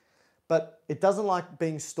resting, but it doesn't like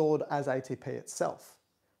being stored as ATP itself.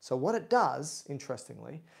 So what it does,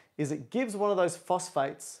 interestingly, is it gives one of those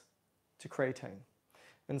phosphates to creatine.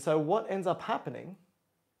 And so what ends up happening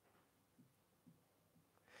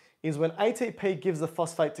is when ATP gives the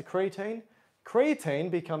phosphate to creatine,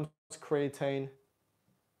 creatine becomes creatine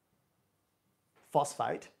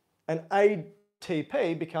phosphate, and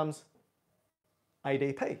ATP becomes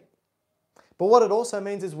ADP. But what it also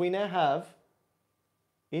means is we now have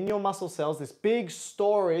in your muscle cells this big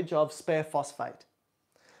storage of spare phosphate.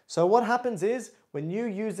 So what happens is when you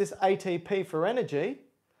use this ATP for energy,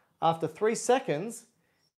 after 3 seconds,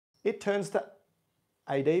 it turns to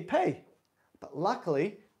ADP. But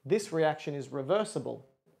luckily, this reaction is reversible.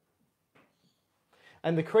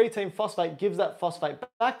 And the creatine phosphate gives that phosphate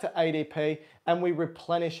back to ADP and we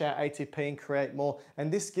replenish our ATP and create more.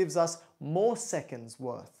 And this gives us more seconds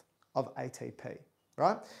worth of ATP,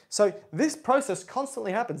 right? So this process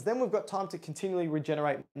constantly happens. Then we've got time to continually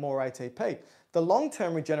regenerate more ATP. The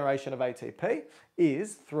long-term regeneration of ATP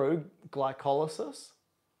is through glycolysis.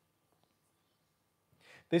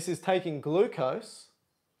 This is taking glucose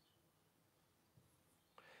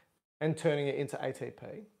and turning it into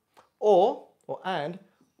ATP, and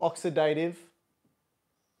oxidative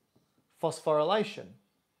phosphorylation,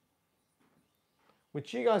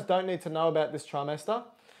 which you guys don't need to know about this trimester,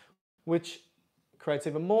 which creates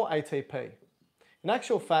even more ATP. In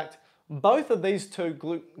actual fact, both of these two,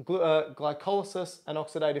 glycolysis and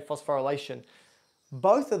oxidative phosphorylation,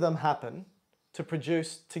 both of them happen to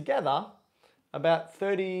produce together about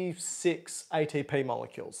 36 ATP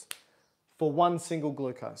molecules for one single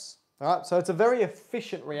glucose. All right, so it's a very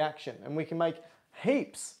efficient reaction and we can make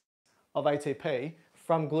heaps of ATP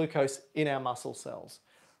from glucose in our muscle cells.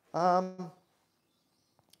 So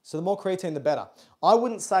the more creatine, the better. I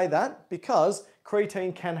wouldn't say that because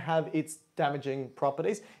creatine can have its damaging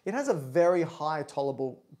properties. It has a very high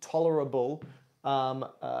tolerable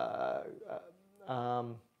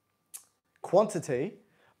quantity,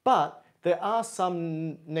 but there are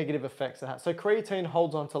some negative effects that happen. So creatine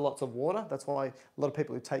holds on to lots of water. That's why a lot of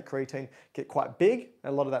people who take creatine get quite big.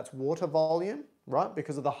 And a lot of that's water volume, right?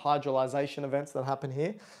 Because of the hydrolyzation events that happen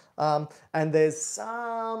here. And there's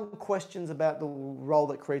some questions about the role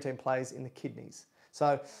that creatine plays in the kidneys.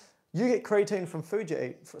 So you get creatine from food you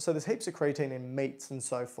eat. So there's heaps of creatine in meats and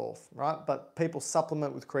so forth, right? But people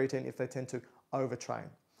supplement with creatine if they tend to overtrain.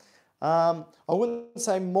 I wouldn't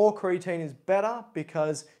say more creatine is better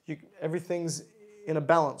because everything's in a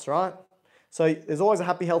balance, right? So there's always a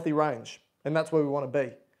happy, healthy range, and that's where we want to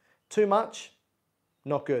be. Too much,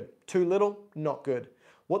 not good. Too little, not good.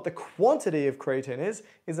 What the quantity of creatine is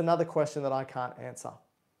another question that I can't answer.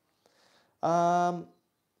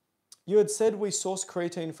 You had said we source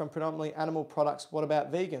creatine from predominantly animal products. What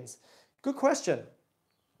about vegans? Good question.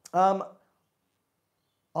 I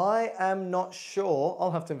am not sure.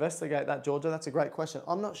 I'll have to investigate that, Georgia. That's a great question.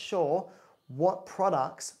 I'm not sure what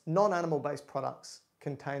products, non-animal based products,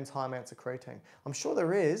 contains high amounts of creatine. I'm sure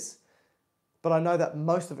there is, but I know that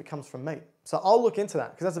most of it comes from meat. So I'll look into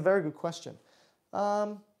that because that's a very good question.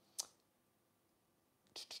 What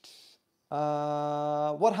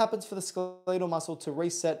happens for the skeletal muscle to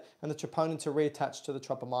reset and the troponin to reattach to the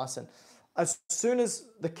tropomyosin? As soon as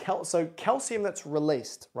calcium that's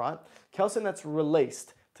released, right? Calcium that's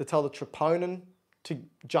released to tell the troponin to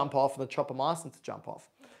jump off and the tropomyosin to jump off.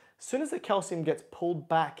 As soon as the calcium gets pulled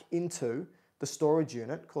back into the storage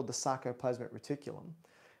unit called the sarcoplasmic reticulum,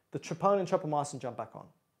 the troponin and tropomyosin jump back on,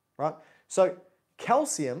 right? So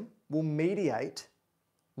calcium will mediate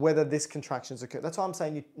whether this contractions occur. That's why I'm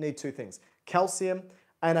saying you need two things, calcium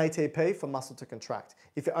and ATP for muscle to contract.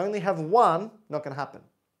 If you only have one, not going to happen,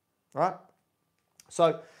 right?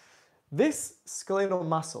 So this skeletal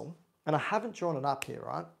muscle, and I haven't drawn it up here,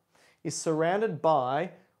 right, is surrounded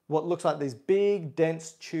by what looks like these big,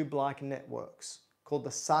 dense, tube-like networks called the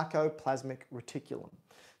sarcoplasmic reticulum.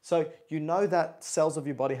 So you know that cells of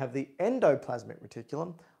your body have the endoplasmic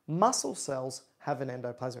reticulum. Muscle cells have an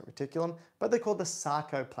endoplasmic reticulum, but they're called the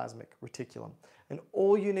sarcoplasmic reticulum. And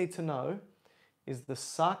all you need to know is the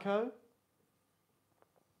sarcoplasmic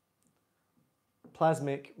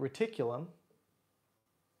reticulum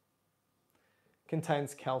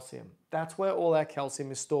contains calcium. That's where all our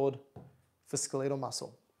calcium is stored for skeletal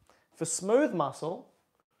muscle. For smooth muscle,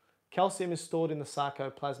 calcium is stored in the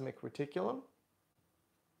sarcoplasmic reticulum,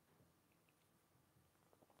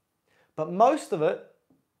 but most of it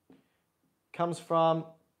comes from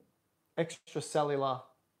extracellular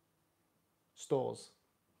stores.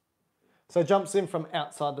 So it jumps in from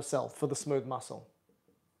outside the cell for the smooth muscle.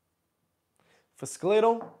 For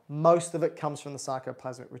skeletal, most of it comes from the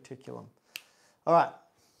sarcoplasmic reticulum. All right,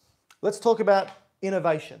 let's talk about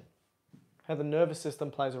innervation, how the nervous system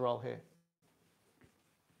plays a role here.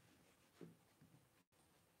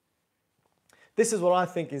 This is what I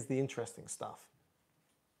think is the interesting stuff.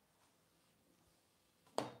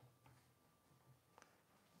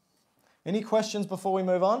 Any questions before we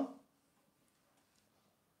move on?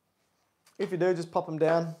 If you do, just pop them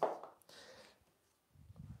down.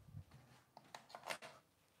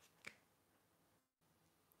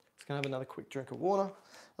 Just gonna have another quick drink of water.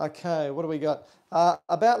 Okay, what do we got?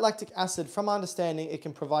 About lactic acid, from my understanding, it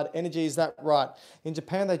can provide energy, is that right? In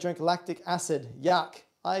Japan, they drink lactic acid, yuck.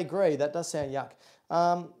 I agree, that does sound yuck.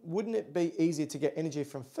 Wouldn't it be easier to get energy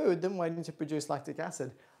from food than waiting to produce lactic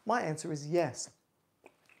acid? My answer is yes.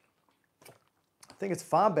 I think it's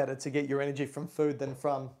far better to get your energy from food than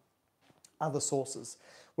from other sources.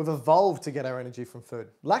 We've evolved to get our energy from food.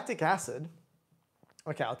 Lactic acid,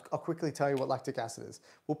 okay, I'll quickly tell you what lactic acid is.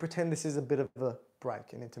 We'll pretend this is a bit of a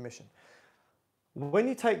break, an intermission. When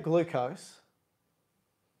you take glucose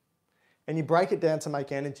and you break it down to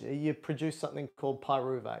make energy, you produce something called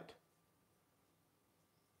pyruvate.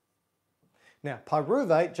 Now,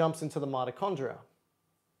 pyruvate jumps into the mitochondria.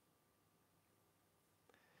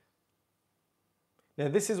 Now,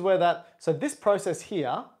 this is where so this process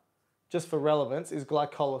here, just for relevance, is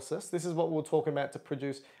glycolysis. This is what we're talking about to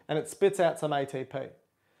produce, and it spits out some ATP.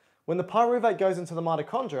 When the pyruvate goes into the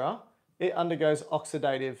mitochondria, it undergoes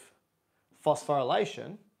oxidative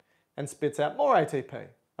phosphorylation and spits out more ATP,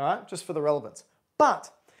 all right, just for the relevance. But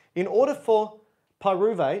in order for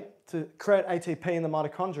pyruvate to create ATP in the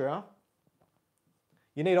mitochondria,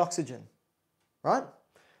 you need oxygen, right?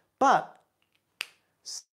 But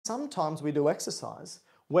sometimes we do exercise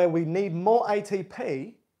where we need more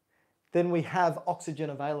ATP than we have oxygen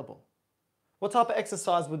available. What type of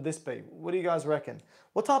exercise would this be? What do you guys reckon?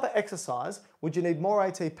 What type of exercise would you need more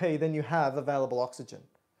ATP than you have available oxygen?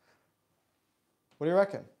 What do you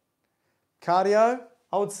reckon? Cardio?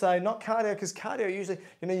 I would say not cardio, because cardio usually,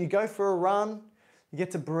 you go for a run, you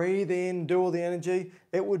get to breathe in, do all the energy.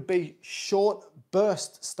 It would be short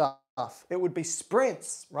burst stuff It would be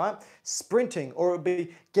sprints, right? Sprinting, or it would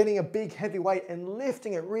be getting a big heavy weight and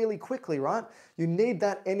lifting it really quickly, right? You need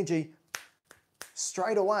that energy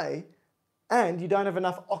straight away, and you don't have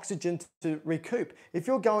enough oxygen to recoup. If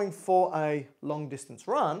you're going for a long distance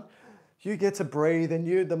run, you get to breathe,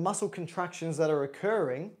 and the muscle contractions that are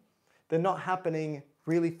occurring, they're not happening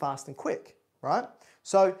really fast and quick, right?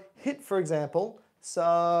 So HIIT, for example,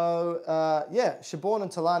 Siobhan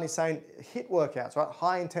and Talani saying HIIT workouts, right?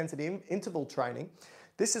 High intensity interval training.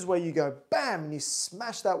 This is where you go bam and you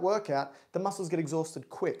smash that workout, the muscles get exhausted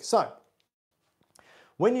quick. So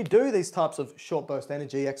when you do these types of short burst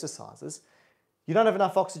energy exercises, you don't have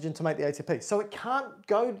enough oxygen to make the ATP. So it can't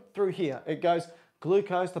go through here. It goes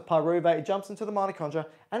glucose to pyruvate, it jumps into the mitochondria,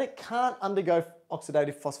 and it can't undergo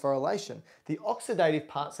oxidative phosphorylation. The oxidative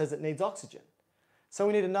part says it needs oxygen. So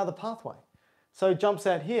we need another pathway. So it jumps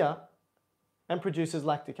out here and produces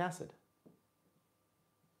lactic acid.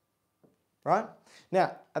 Right?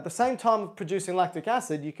 Now, at the same time of producing lactic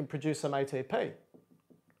acid, you can produce some ATP.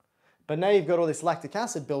 But now you've got all this lactic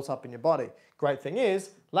acid built up in your body. Great thing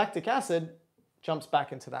is, lactic acid jumps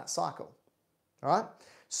back into that cycle. All right?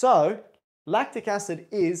 So, lactic acid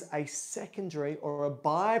is a secondary or a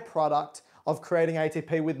byproduct of creating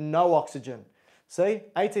ATP with no oxygen. See?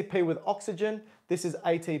 ATP with oxygen, this is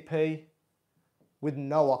ATP with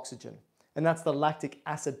no oxygen. And that's the lactic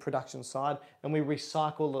acid production side, and we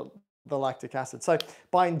recycle the lactic acid. So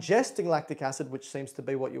by ingesting lactic acid, which seems to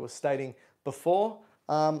be what you were stating before,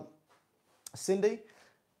 Cindy,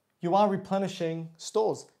 you are replenishing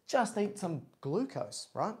stores. Just eat some glucose,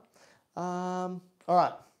 right? All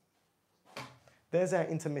right. There's our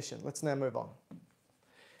intermission. Let's now move on.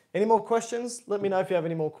 Any more questions? Let me know if you have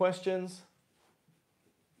any more questions.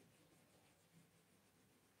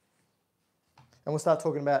 And we'll start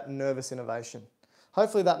talking about nervous innervation.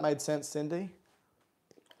 Hopefully that made sense, Cindy.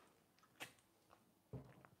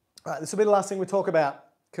 All right, this will be the last thing we talk about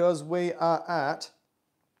because we are at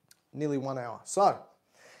nearly 1 hour. So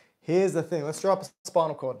here's the thing. Let's draw up a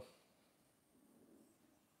spinal cord.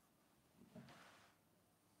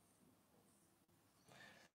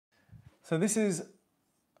 So this is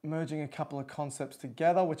merging a couple of concepts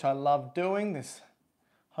together, which I love doing. This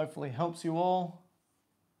hopefully helps you all.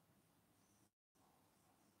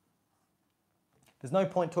 There's no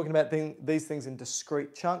point talking about these things in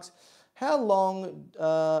discrete chunks. How long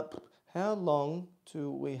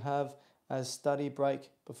do we have as study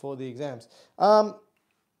break before the exams? Not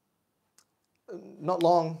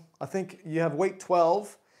long. I think you have week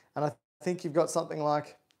 12, and I think you've got something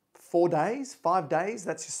like 4 days, 5 days.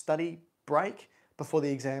 That's your study break before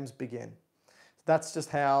the exams begin. That's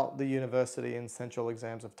just how the university and central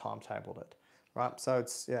exams have timetabled it, right? So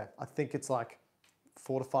it's, yeah, I think it's like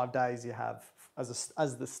 4 to 5 days you have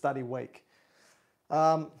as the study week,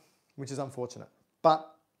 which is unfortunate.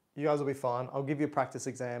 But you guys will be fine. I'll give you a practice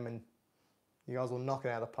exam and you guys will knock it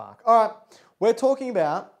out of the park. All right, we're talking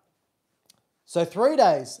about, so 3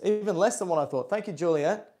 days, even less than what I thought. Thank you,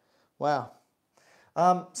 Juliet. Wow.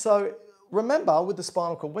 So remember, with the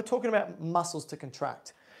spinal cord, we're talking about muscles to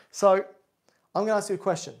contract. So I'm going to ask you a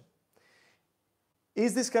question.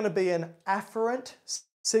 Is this going to be an afferent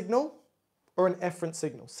signal or an efferent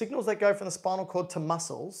signal? Signals that go from the spinal cord to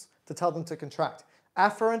muscles to tell them to contract.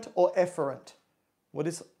 Afferent or efferent?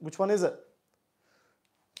 Which one is it?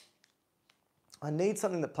 I need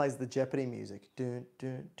something that plays the Jeopardy music. Dun,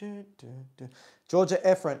 dun, dun, dun, dun. Georgia,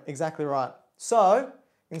 efferent, exactly right. So,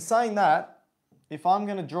 in saying that, if I'm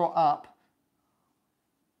going to draw up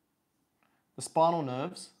the spinal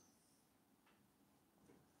nerves,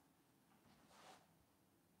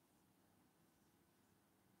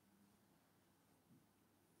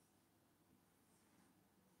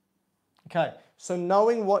 okay, so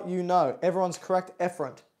knowing what you know, everyone's correct,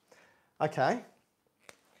 efferent. Okay,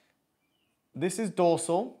 this is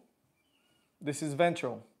dorsal, this is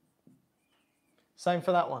ventral. Same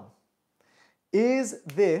for that one. Is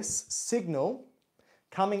this signal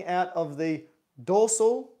coming out of the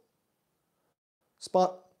dorsal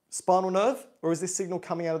spinal nerve, or is this signal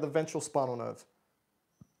coming out of the ventral spinal nerve?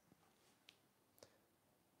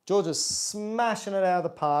 Georgia's smashing it out of the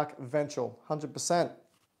park, ventral, 100%.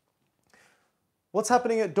 What's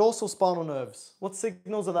happening at dorsal spinal nerves? What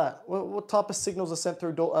signals are that? What type of signals are sent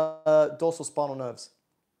through dorsal spinal nerves?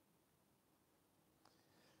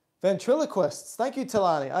 Ventriloquists. Thank you,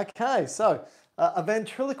 Talani. Okay, so a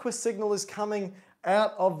ventriloquist signal is coming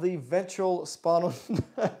out of the ventral spinal.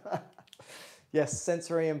 Yes,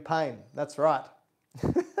 sensory and pain. That's right.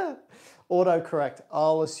 Autocorrect.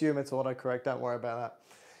 I'll assume it's autocorrect. Don't worry about that.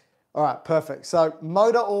 All right, perfect. So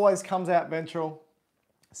motor always comes out ventral.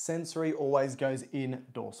 Sensory always goes in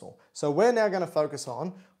dorsal. So we're now going to focus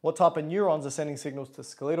on what type of neurons are sending signals to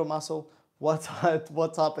skeletal muscle, what type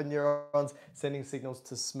of neurons sending signals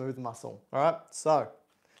to smooth muscle. All right, so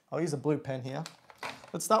I'll use a blue pen here.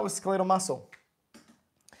 Let's start with skeletal muscle.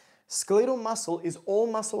 Skeletal muscle is all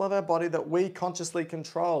muscle of our body that we consciously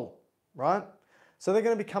control, right? So they're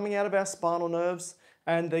going to be coming out of our spinal nerves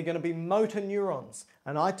and they're going to be motor neurons.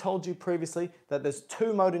 And I told you previously that there's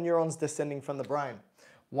 2 motor neurons descending from the brain.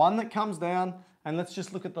 One that comes down, and let's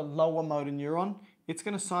just look at the lower motor neuron. It's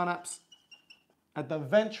going to synapse at the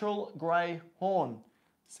ventral grey horn.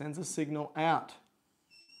 Sends a signal out.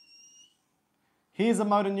 Here's a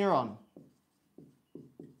motor neuron.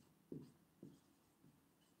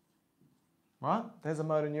 Right? There's a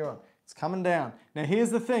motor neuron. It's coming down. Now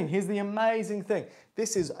here's the thing. Here's the amazing thing.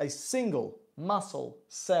 This is a single muscle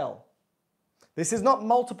cell. This is not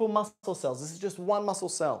multiple muscle cells. This is just one muscle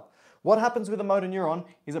cell. What happens with a motor neuron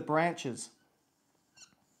is it branches.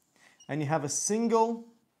 And you have a single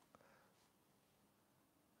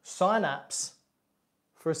synapse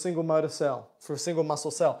for a single motor cell, for a single muscle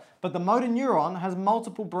cell. But the motor neuron has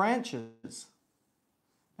multiple branches.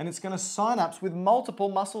 And it's going to synapse with multiple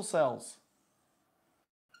muscle cells.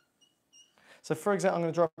 So for example, I'm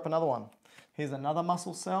going to draw up another one. Here's another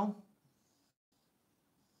muscle cell.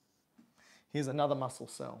 Here's another muscle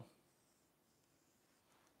cell.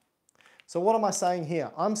 So what am I saying here?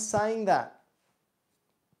 I'm saying that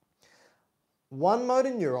one motor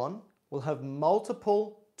neuron will have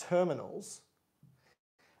multiple terminals.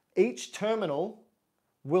 Each terminal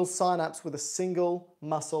will synapse with a single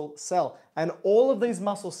muscle cell. And all of these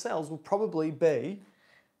muscle cells will probably be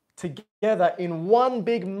together in one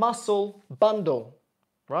big muscle bundle,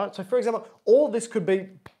 right? So for example, all this could be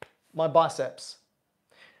my biceps.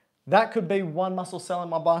 That could be one muscle cell in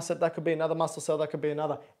my bicep, that could be another muscle cell, that could be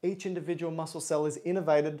another. Each individual muscle cell is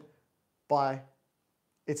innervated by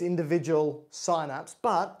its individual synapse,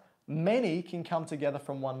 but many can come together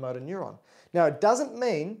from one motor neuron. Now, it doesn't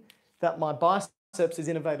mean that my biceps is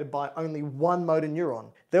innervated by only one motor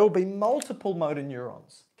neuron. There will be multiple motor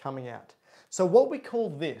neurons coming out. So what we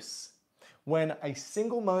call this, when a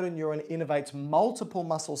single motor neuron innervates multiple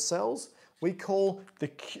muscle cells, we call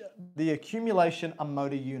the accumulation a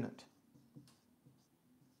motor unit.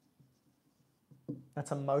 That's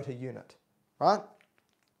a motor unit, right?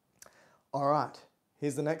 All right,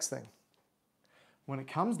 here's the next thing. When it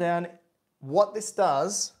comes down, what this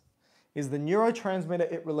does is the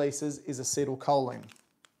neurotransmitter it releases is acetylcholine.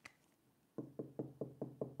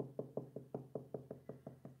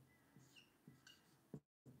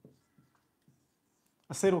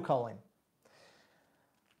 Acetylcholine.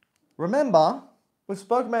 Remember, we've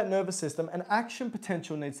spoken about nervous system and action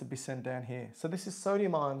potential needs to be sent down here. So this is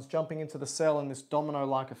sodium ions jumping into the cell in this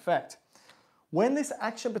domino-like effect. When this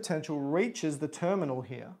action potential reaches the terminal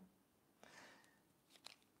here,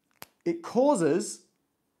 it causes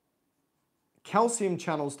calcium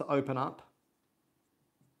channels to open up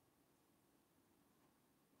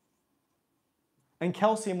and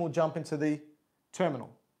calcium will jump into the terminal.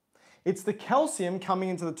 It's the calcium coming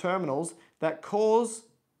into the terminals that cause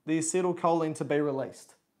the acetylcholine to be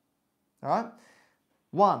released. All right?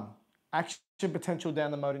 1, action potential down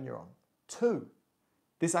the motor neuron. 2,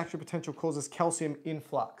 this action potential causes calcium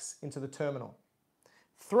influx into the terminal.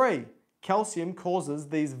 3, calcium causes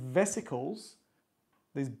these vesicles,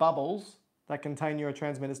 these bubbles that contain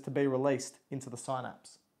neurotransmitters to be released into the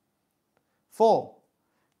synapse. 4,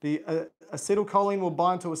 the acetylcholine will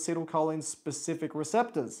bind to acetylcholine specific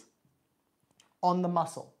receptors on the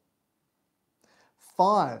muscle.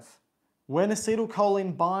 5, when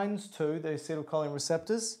acetylcholine binds to the acetylcholine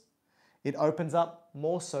receptors, it opens up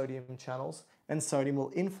more sodium channels and sodium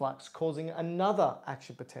will influx, causing another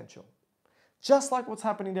action potential. Just like what's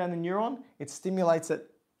happening down the neuron, it stimulates it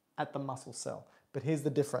at the muscle cell. But here's the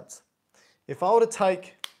difference. If I were to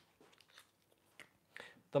take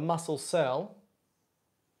the muscle cell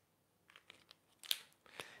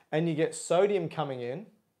and you get sodium coming in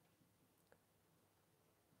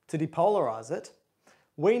to depolarize it,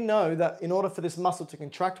 we know that in order for this muscle to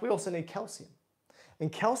contract, we also need calcium.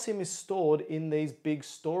 And calcium is stored in these big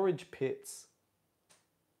storage pits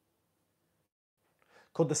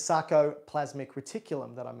called the sarcoplasmic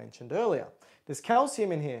reticulum that I mentioned earlier. There's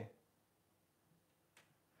calcium in here.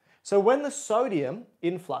 So when the sodium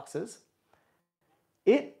influxes,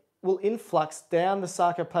 it will influx down the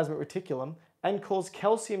sarcoplasmic reticulum and cause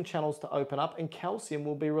calcium channels to open up, and calcium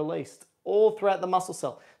will be released all throughout the muscle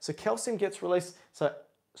cell. So calcium gets released, so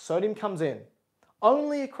sodium comes in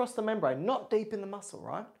only across the membrane, not deep in the muscle,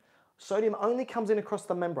 right? Sodium only comes in across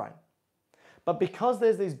the membrane. But because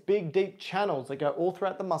there's these big, deep channels that go all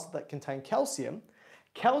throughout the muscle that contain calcium,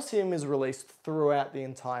 calcium is released throughout the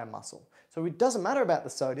entire muscle. So it doesn't matter about the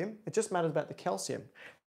sodium, it just matters about the calcium.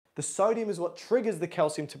 The sodium is what triggers the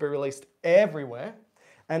calcium to be released everywhere,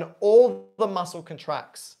 and all the muscle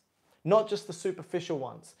contracts, not just the superficial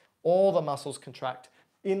ones. All the muscles contract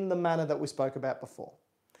in the manner that we spoke about before.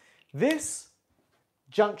 This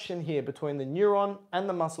junction here between the neuron and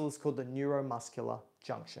the muscle is called the neuromuscular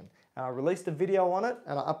junction. And I released a video on it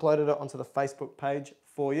and I uploaded it onto the Facebook page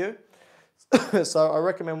for you. So I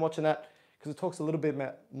recommend watching that because it talks a little bit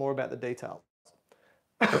more about the details.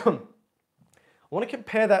 I want to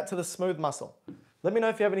compare that to the smooth muscle. Let me know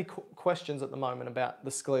if you have any questions at the moment about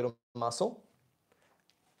the skeletal muscle.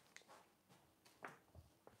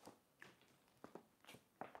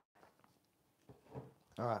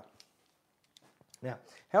 All right. Now,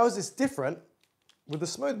 how is this different with the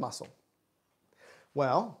smooth muscle?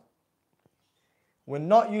 Well, we're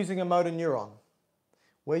not using a motor neuron.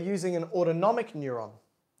 We're using an autonomic neuron.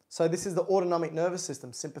 So this is the autonomic nervous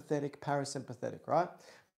system, sympathetic, parasympathetic, right?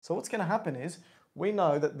 So what's going to happen is we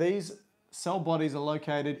know that these cell bodies are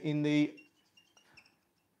located in the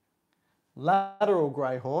lateral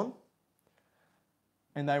grey horn,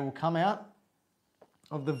 and they will come out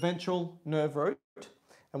of the ventral nerve root.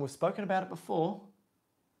 And we've spoken about it before.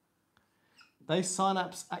 They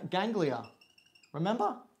synapse at ganglia.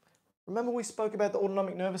 Remember? Remember we spoke about the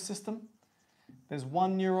autonomic nervous system? There's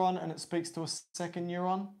one neuron and it speaks to a second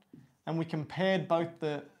neuron. And we compared both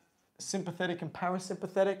the sympathetic and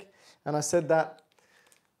parasympathetic. And I said that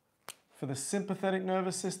for the sympathetic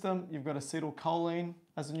nervous system, you've got acetylcholine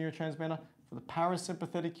as a neurotransmitter. For the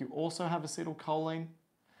parasympathetic, you also have acetylcholine.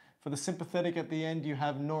 For the sympathetic at the end, you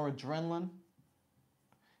have noradrenaline.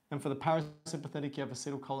 And for the parasympathetic, you have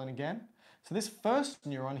acetylcholine again. So this first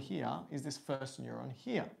neuron here is this first neuron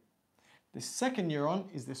here. This second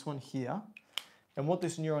neuron is this one here. And what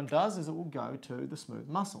this neuron does is it will go to the smooth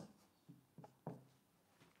muscle.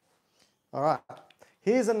 All right,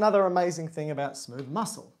 here's another amazing thing about smooth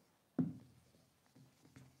muscle.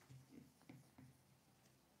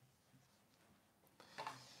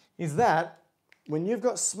 Is that when you've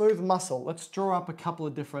got smooth muscle, let's draw up a couple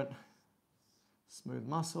of different smooth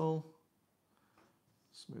muscle,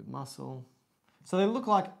 smooth muscle. So they look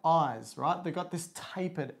like eyes, right? They've got this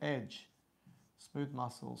tapered edge. Smooth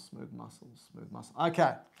muscle, smooth muscle, smooth muscle.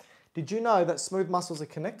 Okay, did you know that smooth muscles are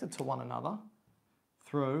connected to one another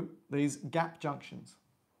through these gap junctions?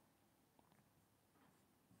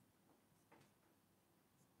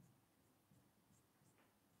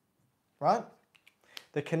 Right?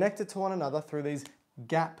 They're connected to one another through these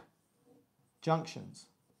gap junctions.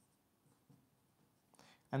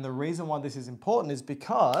 And the reason why this is important is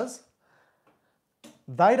because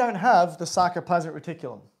they don't have the sarcoplasmic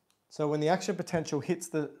reticulum. So when the action potential hits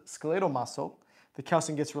the skeletal muscle, the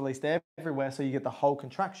calcium gets released everywhere, so you get the whole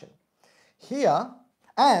contraction. Here,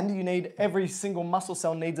 and you need every single muscle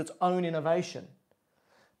cell needs its own innervation.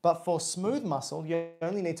 But for smooth muscle, you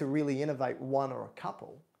only need to really innervate one or a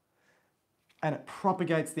couple, and it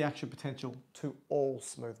propagates the action potential to all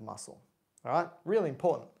smooth muscle. All right, really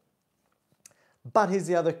important. But here's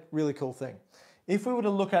the other really cool thing. If we were to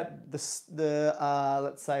look at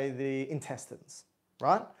let's say the intestines,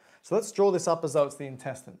 right? So let's draw this up as though it's the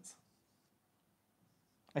intestines.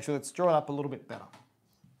 Actually, let's draw it up a little bit better.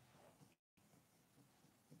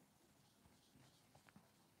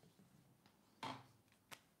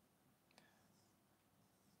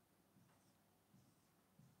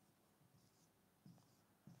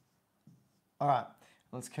 All right,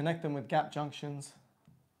 let's connect them with gap junctions.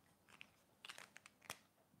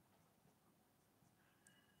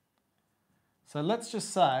 So let's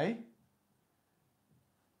just say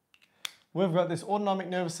we've got this autonomic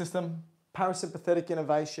nervous system, parasympathetic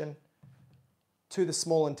innervation to the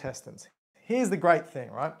small intestines. Here's the great thing,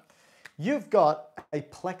 right? You've got a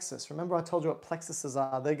plexus. Remember I told you what plexuses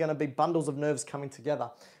are? They're going to be bundles of nerves coming together.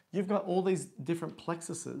 You've got all these different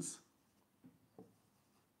plexuses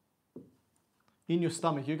in your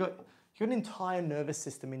stomach. You've got an entire nervous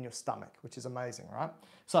system in your stomach, which is amazing, right?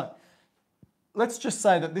 So let's just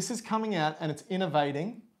say that this is coming out and it's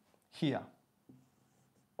innervating here,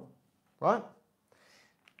 right?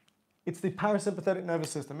 It's the parasympathetic nervous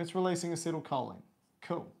system. It's releasing acetylcholine.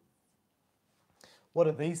 Cool. What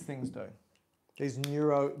do these things do? These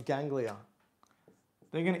neuroganglia.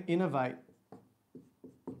 They're going to innervate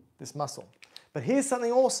this muscle. But here's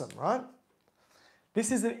something awesome, right?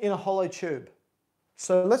 This is in a hollow tube.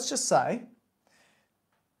 So let's just say,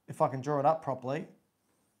 if I can draw it up properly,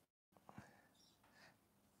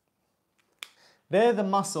 they're the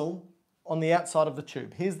muscle on the outside of the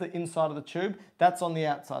tube. Here's the inside of the tube, that's on the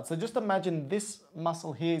outside. So just imagine this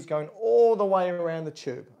muscle here is going all the way around the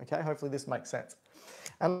tube, okay? Hopefully this makes sense.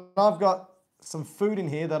 And I've got some food in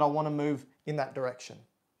here that I want to move in that direction.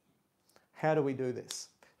 How do we do this?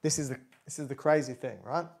 This is the crazy thing,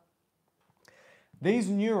 right? These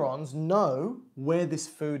neurons know where this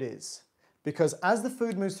food is because as the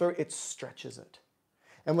food moves through, it stretches it.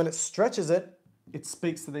 And when it stretches it, it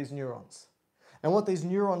speaks to these neurons. And what these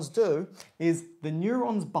neurons do is the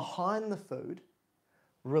neurons behind the food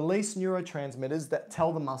release neurotransmitters that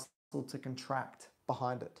tell the muscle to contract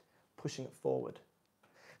behind it, pushing it forward.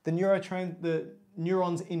 The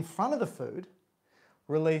neurons in front of the food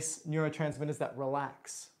release neurotransmitters that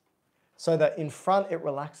relax. So that in front it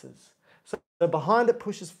relaxes. So behind it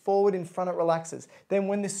pushes forward, in front it relaxes. Then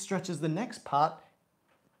when this stretches the next part,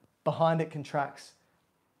 behind it contracts,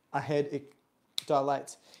 ahead it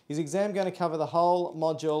dilates. Is exam going to cover the whole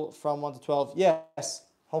module from 1 to 12? Yes,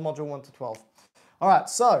 whole module 1 to 12. All right,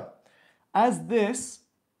 so as this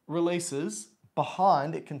releases,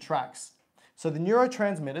 behind it contracts. So the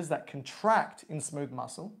neurotransmitters that contract in smooth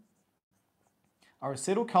muscle are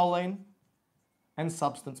acetylcholine and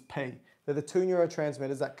substance P. They're the two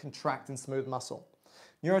neurotransmitters that contract in smooth muscle.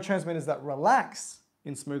 Neurotransmitters that relax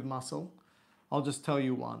in smooth muscle, I'll just tell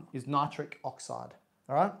you one, is nitric oxide,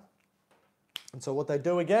 all right? And so what they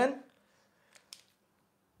do again,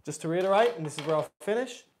 just to reiterate, and this is where I'll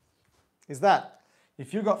finish, is that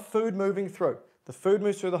if you've got food moving through, the food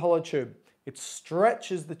moves through the hollow tube, it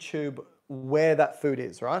stretches the tube where that food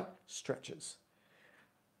is, right? Stretches.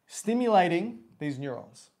 Stimulating these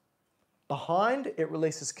neurons. Behind, it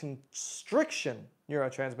releases constriction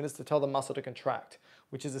neurotransmitters to tell the muscle to contract,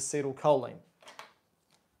 which is acetylcholine.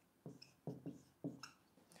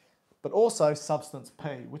 But also substance P,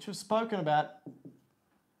 which was spoken about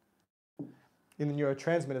in the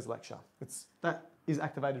neurotransmitters lecture. That is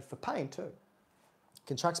activated for pain too.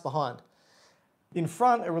 Contracts behind. In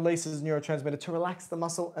front, it releases neurotransmitter to relax the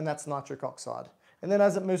muscle, and that's nitric oxide. And then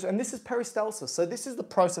as it moves, and this is peristalsis. So this is the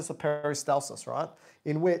process of peristalsis, right?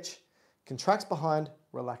 In which contracts behind,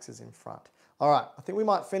 relaxes in front. All right, I think we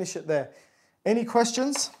might finish it there. Any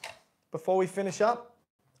questions before we finish up?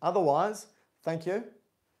 Otherwise, thank you.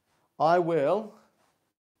 I agree,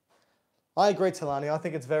 Talani. I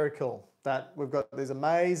think it's very cool that we've got these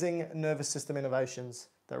amazing nervous system innovations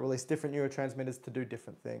that release different neurotransmitters to do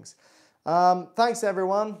different things. Thanks,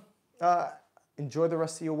 everyone. Enjoy the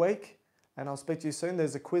rest of your week, and I'll speak to you soon.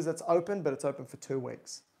 There's a quiz that's open, but it's open for 2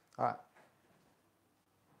 weeks. All right.